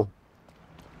 Okay, cool.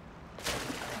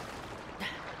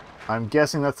 I'm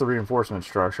guessing that's the reinforcement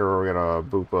structure we're gonna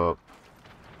boop up.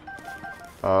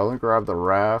 Let me grab the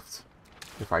raft,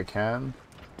 if I can.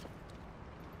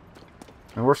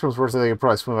 And worst comes worst, I think I could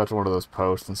probably swim out to one of those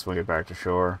posts and swing it back to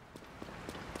shore.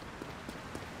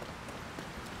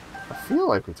 I feel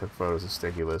like we took photos of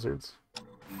sticky lizards.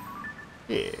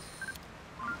 Yeah.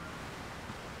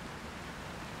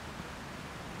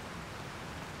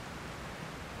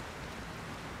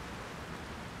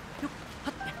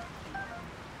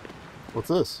 What's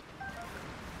this?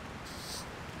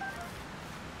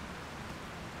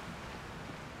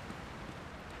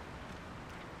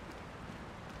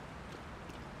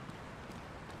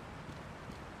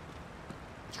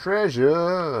 Treasure!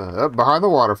 Up behind the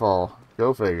waterfall.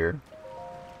 Go figure.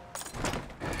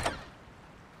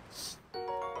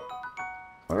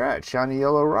 Alright, shiny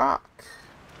yellow rock.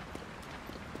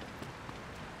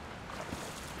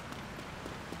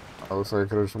 Oh, looks like I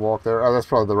could have just walked there. Oh, that's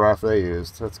probably the raft they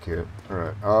used. That's cute.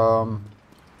 Alright,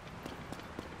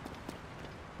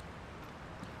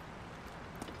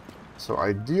 so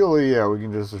ideally, yeah, we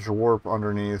can just warp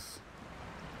underneath.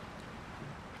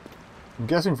 I'm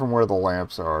guessing from where the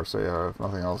lamps are, so yeah, if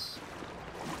nothing else.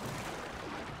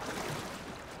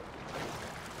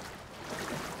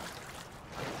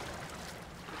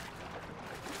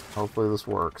 Hopefully this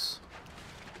works.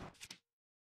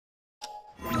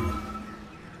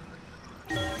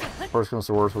 First comes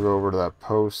to worst, we'll go over to that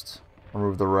post,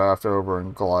 remove the raft over,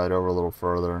 and glide over a little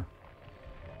further.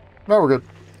 No, we're good.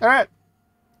 Alright!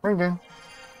 Ring ding.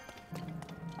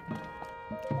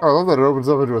 Oh, I love that it opens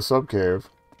up into a sub-cave.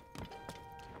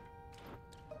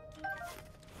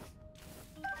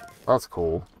 That's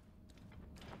cool.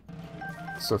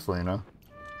 Saflina.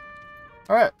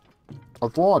 Alright.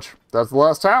 Let's launch. That's the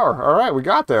last tower. Alright, we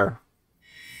got there.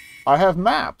 I have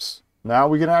maps. Now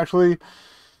we can actually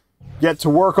get to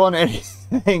work on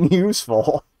anything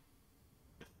useful.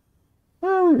 We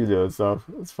can do stuff.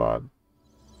 It's fun.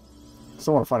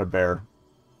 Still want to find a bear.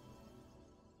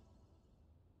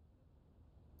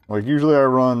 Like, usually I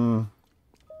run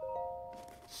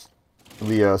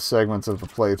the segments of the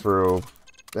playthrough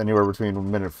anywhere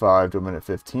between minute 5 to minute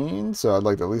 15, so I'd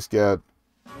like to at least get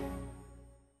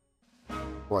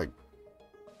like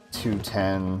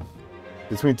 210,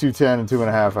 between 210 and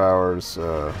 2.5 hours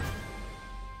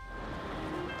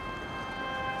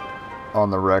on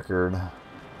the record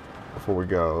before we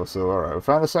go. So alright, we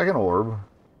found a second orb.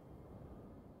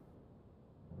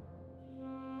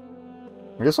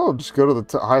 I guess I'll just go to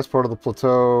the highest part of the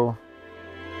plateau.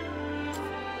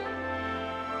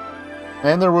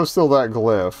 And there was still that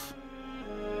glyph,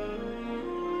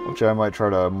 which I might try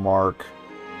to mark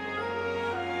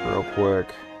real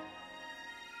quick.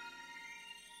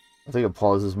 I think it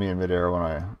pauses me in midair when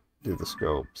I do the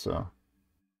scope, so.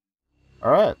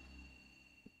 Alright.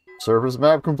 Surface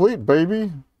map complete,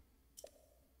 baby!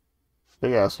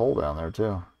 Big ass hole down there,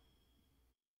 too.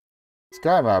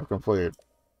 Sky map complete.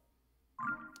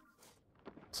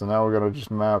 So now we're gonna just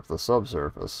map the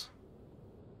subsurface.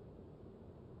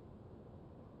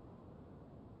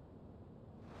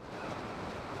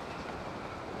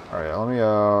 Alright, let me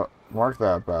mark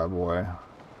that bad boy.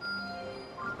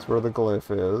 That's where the glyph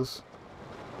is.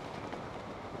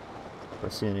 If I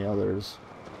see any others.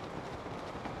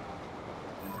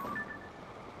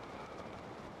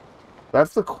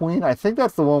 That's the queen. I think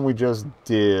that's the one we just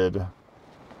did.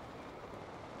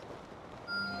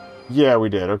 Yeah, we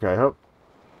did. Okay. Oh,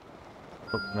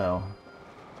 no.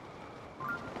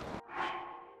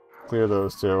 Clear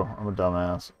those two. I'm a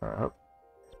dumbass. All right. Hop.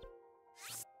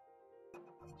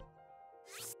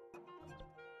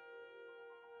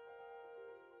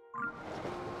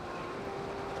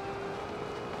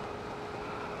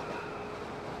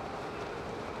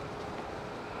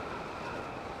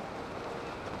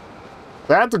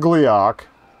 That's a Gleeok.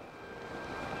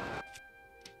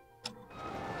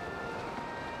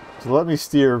 So let me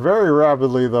steer very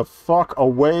rapidly the fuck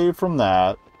away from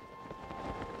that.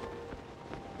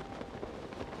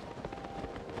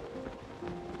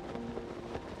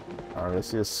 Alright, I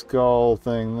see a skull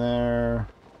thing there.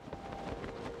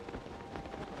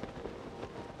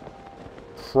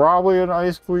 Probably an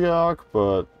ice Gleeok,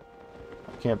 but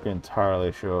I can't be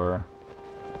entirely sure.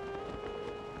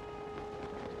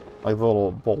 Like the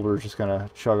little boulders just kind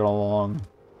of chugging along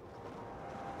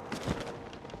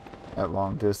at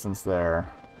long distance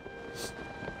there.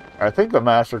 I think the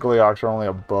Master Gleeoks are only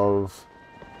above,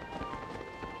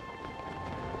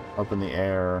 up in the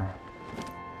air.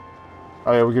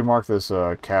 Oh yeah, we can mark this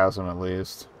chasm at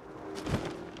least.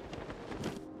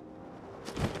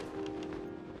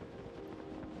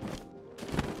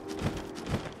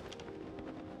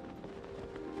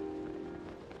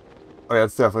 Oh yeah,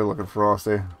 it's definitely looking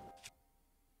frosty.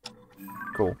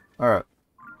 Cool. Alright.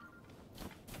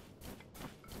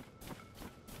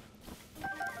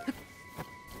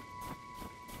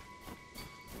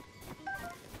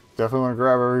 Definitely want to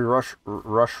grab every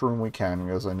rush room we can,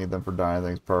 because I need them for dyeing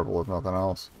things purple, if nothing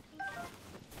else.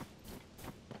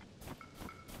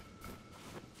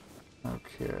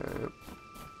 Okay.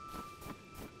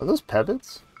 Are those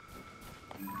pebbles?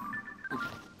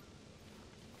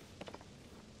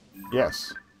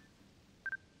 Yes.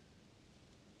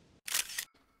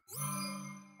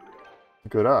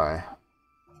 Good eye.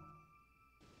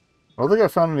 I don't think I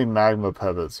found any magma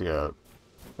pebbles yet.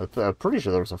 I'm pretty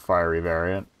sure there was a fiery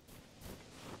variant.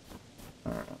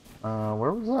 Alright.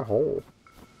 Where was that hole?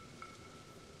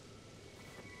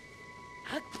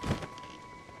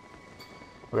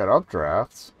 We got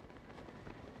updrafts.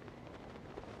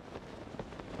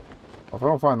 Well, if I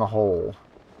don't find the hole,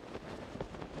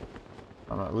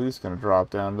 I'm at least gonna drop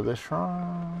down to this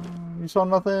shrine. You saw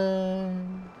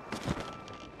nothing?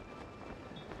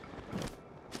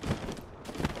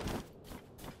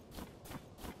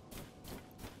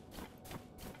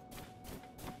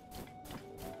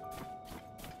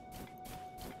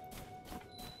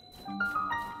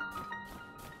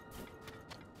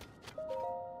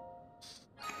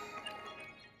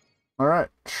 Alright,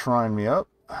 shrine me up.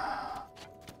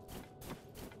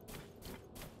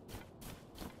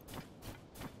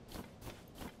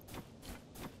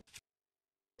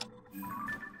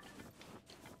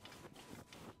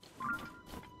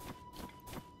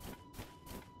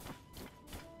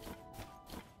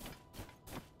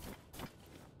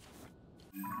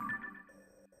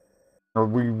 Oh,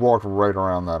 we walked right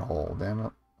around that hole, damn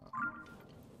it.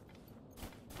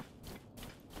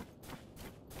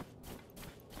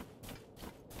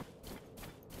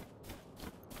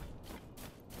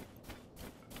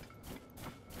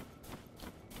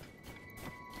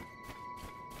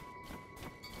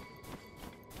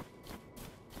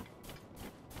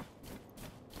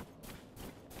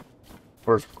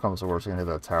 Worst comes to worst, gonna hit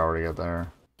that tower to get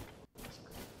there.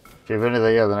 Okay, if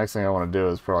anything, yeah, the next thing I want to do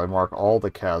is probably mark all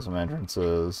the chasm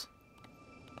entrances.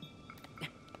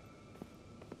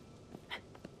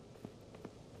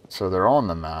 So they're on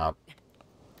the map.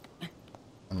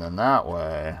 And then that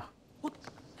way...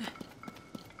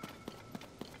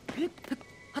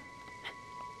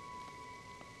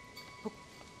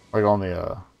 like on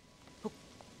the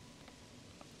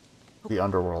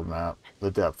underworld map,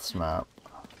 the depths map.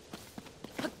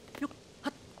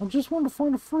 I just want to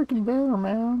find a freaking bear,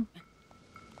 man.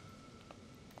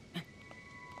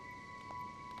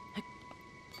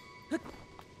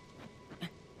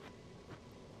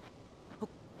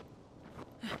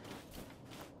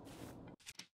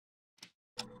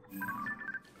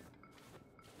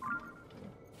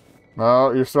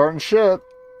 Oh, you're starting shit.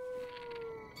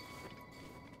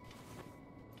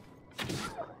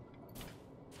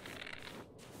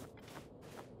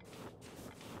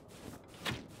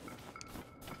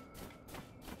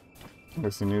 I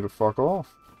guess you need to fuck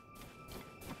off.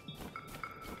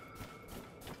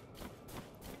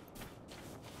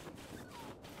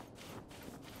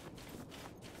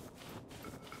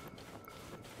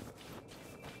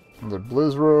 The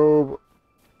Blizz robe,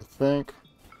 I think.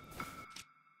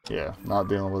 Yeah, not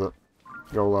dealing with it.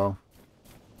 Go low.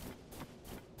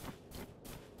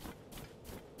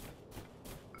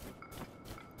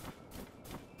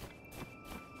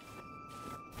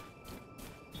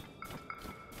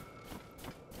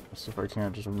 See if I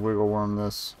can't just wiggle worm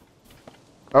this.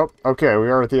 Oh, okay, we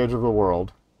are at the edge of the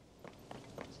world.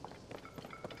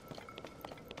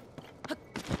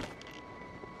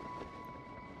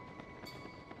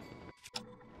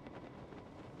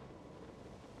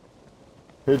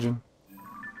 Pigeon. I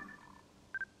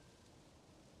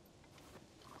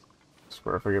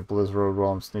swear if I get Blizz Road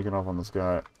while I'm sneaking off on this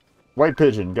guy. White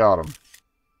pigeon, got him.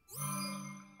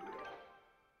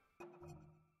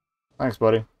 Thanks,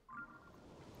 buddy.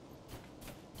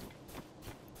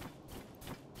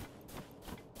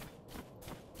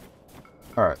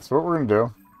 Alright, so what we're gonna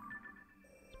do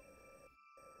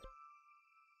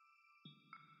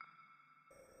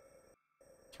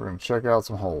is we're gonna check out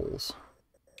some holes.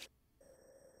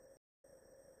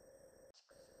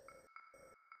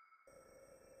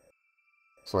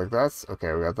 So like that's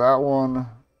okay, we got that one,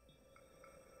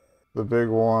 the big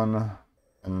one,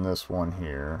 and this one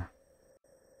here.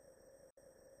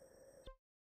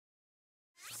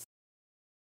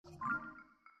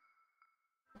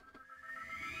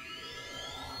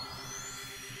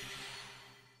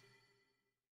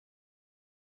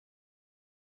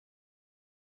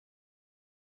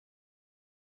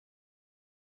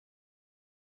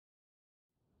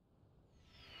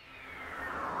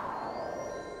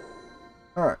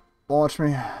 Alright, launch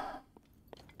me.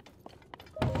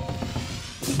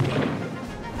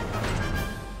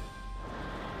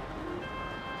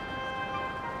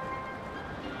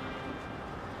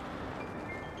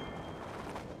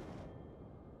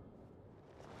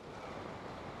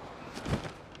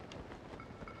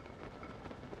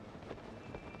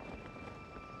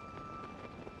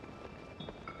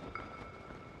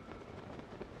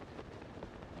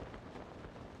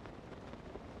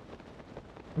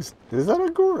 Is that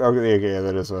a gore? Okay, yeah,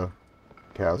 that is a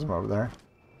chasm over there.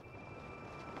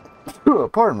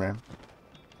 Pardon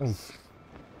me.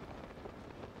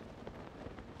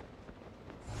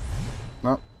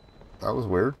 No, that was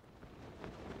weird.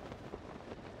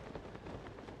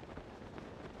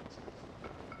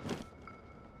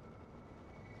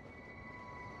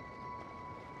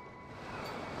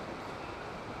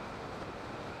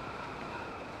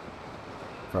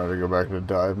 Try to go back to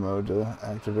dive mode to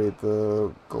activate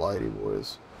the glidey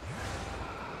boys.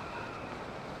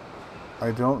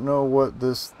 I don't know what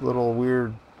this little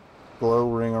weird glow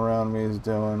ring around me is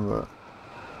doing, but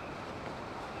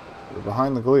we're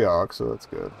behind the Gleeok, so that's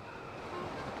good.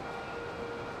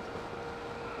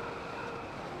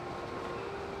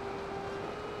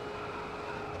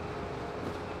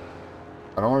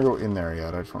 I don't want to go in there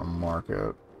yet, I just want to mark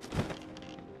it.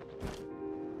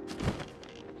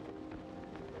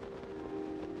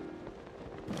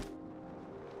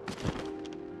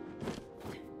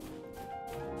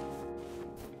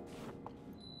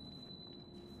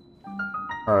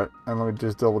 Alright, and let me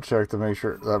just double check to make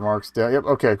sure that marks down. Yep,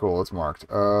 okay, cool, it's marked.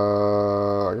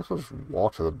 I guess we'll just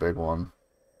walk to the big one.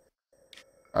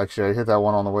 Actually, I hit that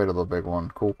one on the way to the big one.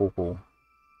 Cool, cool, cool.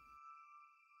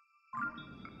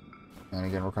 And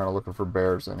again, we're kind of looking for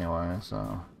bears anyway,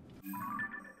 so...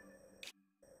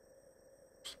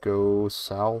 Just go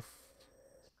south.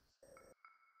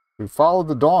 We followed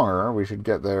the Donger, we should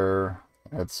get there.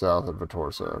 Head south at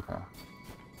Vitorsa, okay.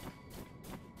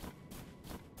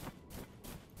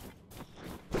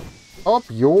 Up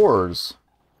yours!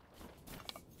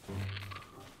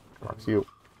 Fuck you.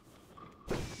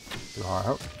 Too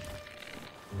high up.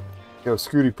 Yo,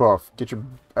 Scooty Puff, get your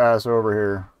ass over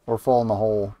here. Or fall in the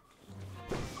hole.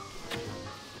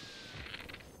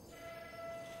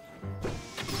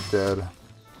 Dead.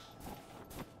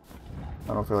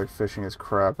 I don't feel like fishing his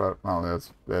crap out. Oh,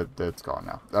 that's gone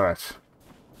now. Alright.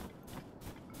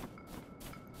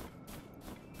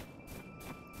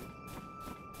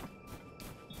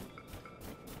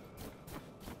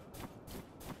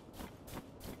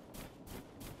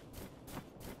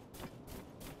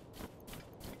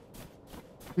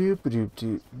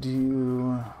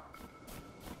 Doop-a-doop-doop-doo.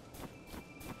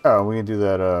 Oh, we can do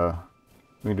that,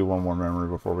 we can do one more memory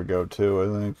before we go, too, I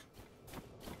think.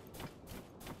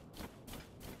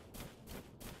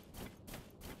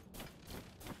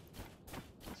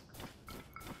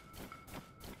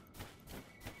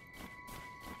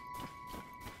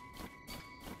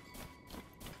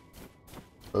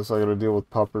 The less I gotta deal with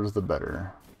puppers, the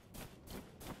better.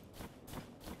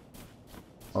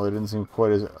 Well, they didn't seem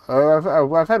quite as...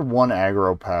 I've had one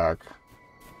aggro pack.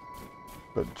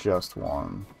 But just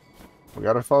one. We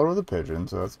got a photo of the pigeon,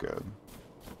 so that's good.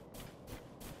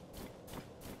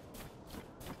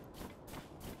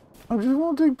 I just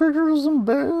want to take pictures of some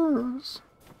bears.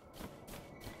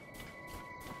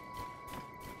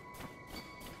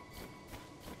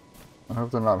 I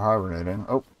hope they're not hibernating.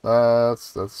 Oh,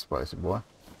 that's a spicy boy.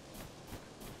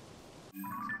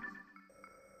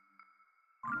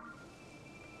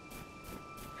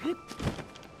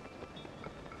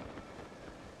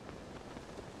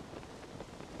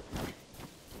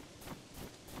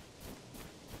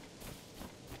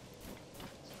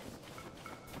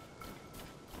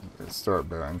 Let's start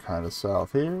bearing kind of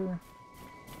south here.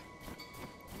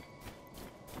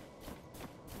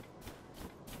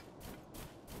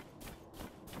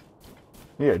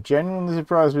 Yeah, genuinely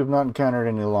surprised we've not encountered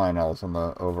any line elves in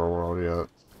the overworld yet.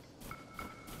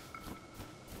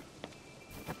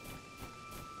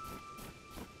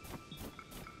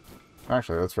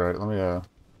 Actually, that's right. Let me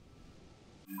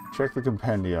check the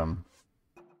compendium.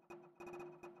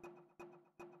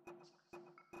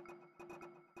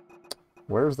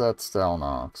 Where's that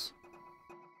Stalnox?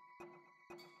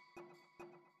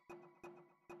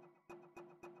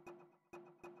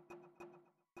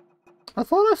 I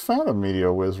thought I found a Meteor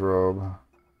Wizrobe.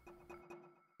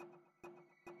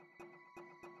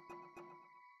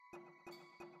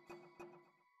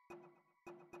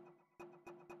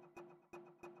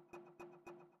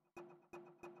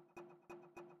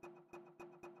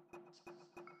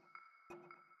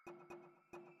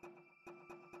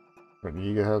 But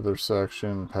Yiga have their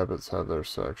section, Peppets have their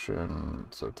section,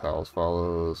 so TLoZ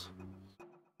follows.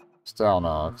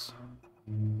 Stalnox.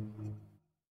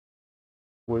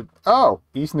 Would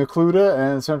East Necluda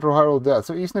and Central Hyrule Death.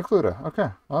 So East Necluda. Okay,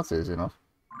 well, that's easy enough.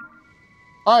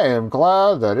 I am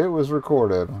glad that it was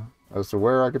recorded as to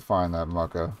where I could find that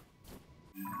mucka.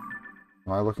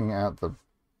 Am I looking at the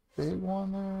big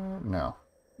one there? No.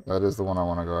 That is the one I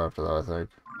want to go after, though, I think.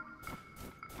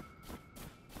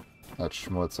 That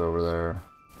schmutz over there.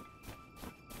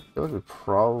 I feel like we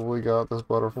probably got this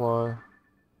butterfly.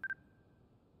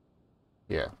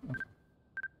 Yeah.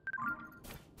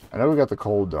 I know we got the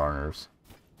cold darners.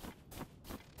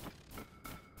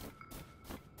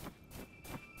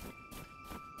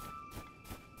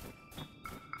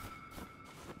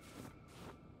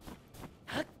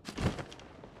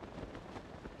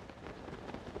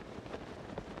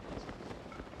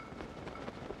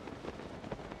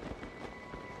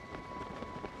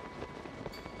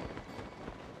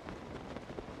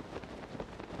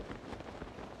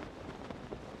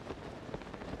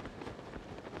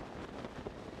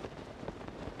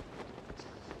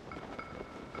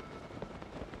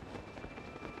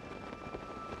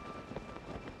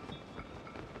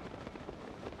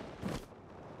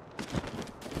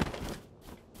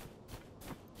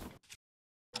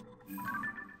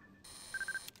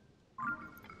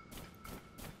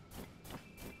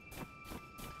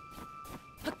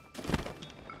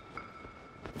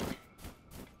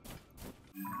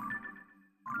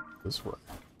 This way.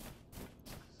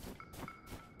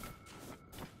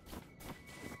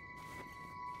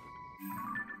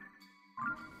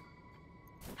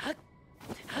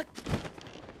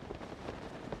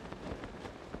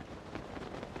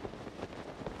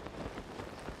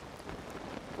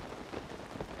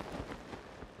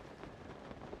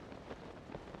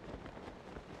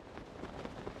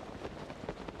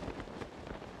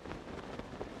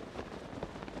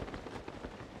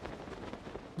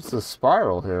 It's a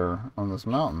spiral here on this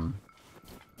mountain.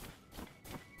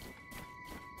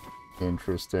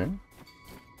 Interesting.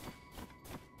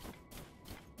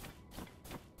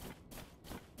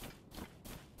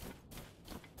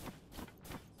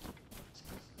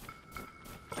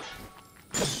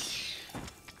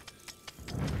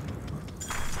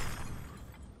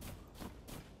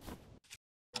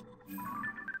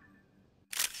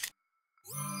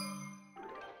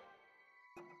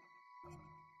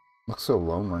 Looks so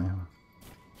lonely.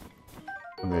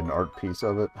 I made an art piece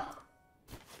of it.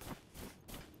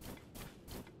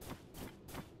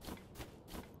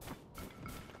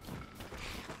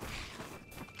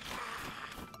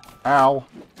 Ow.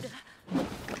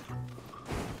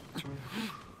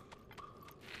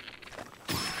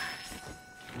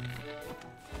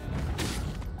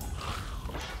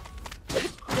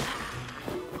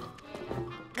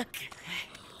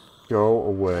 Go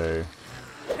away.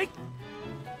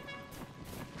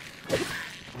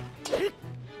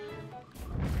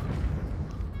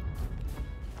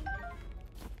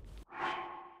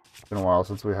 Been a while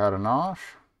since we had a Nosh.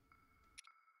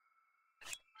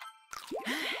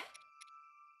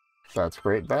 That's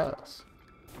great bass.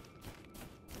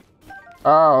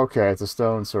 Oh, okay, it's a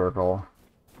stone circle.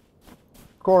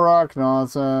 Korok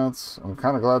nonsense. I'm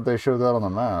kind of glad they showed that on the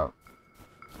map.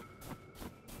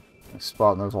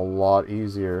 Spotting those a lot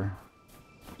easier.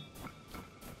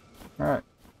 Alright.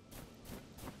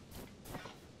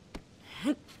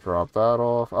 Drop that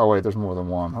off. Oh wait, there's more than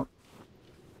one. Oh.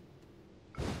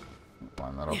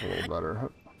 Line that up a little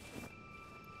better.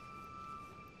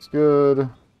 It's good. And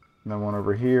then one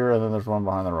over here, and then there's one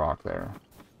behind the rock there.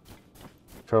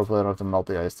 Which hopefully I don't have to melt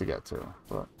the ice to get to,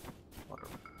 but whatever.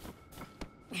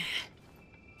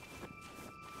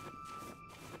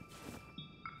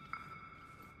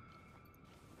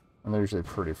 And they're usually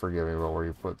pretty forgiving about where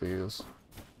you put these.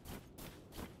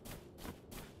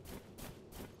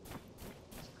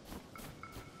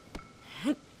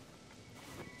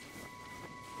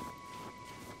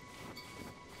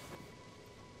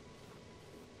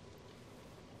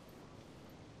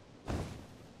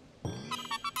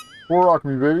 Korok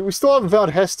me, baby. We still haven't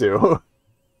found Hestu.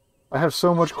 I have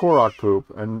so much Korok poop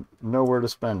and nowhere to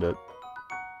spend it.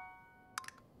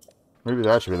 Maybe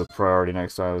that should be the priority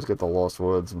next time, is get the Lost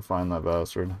Woods and find that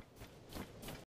bastard.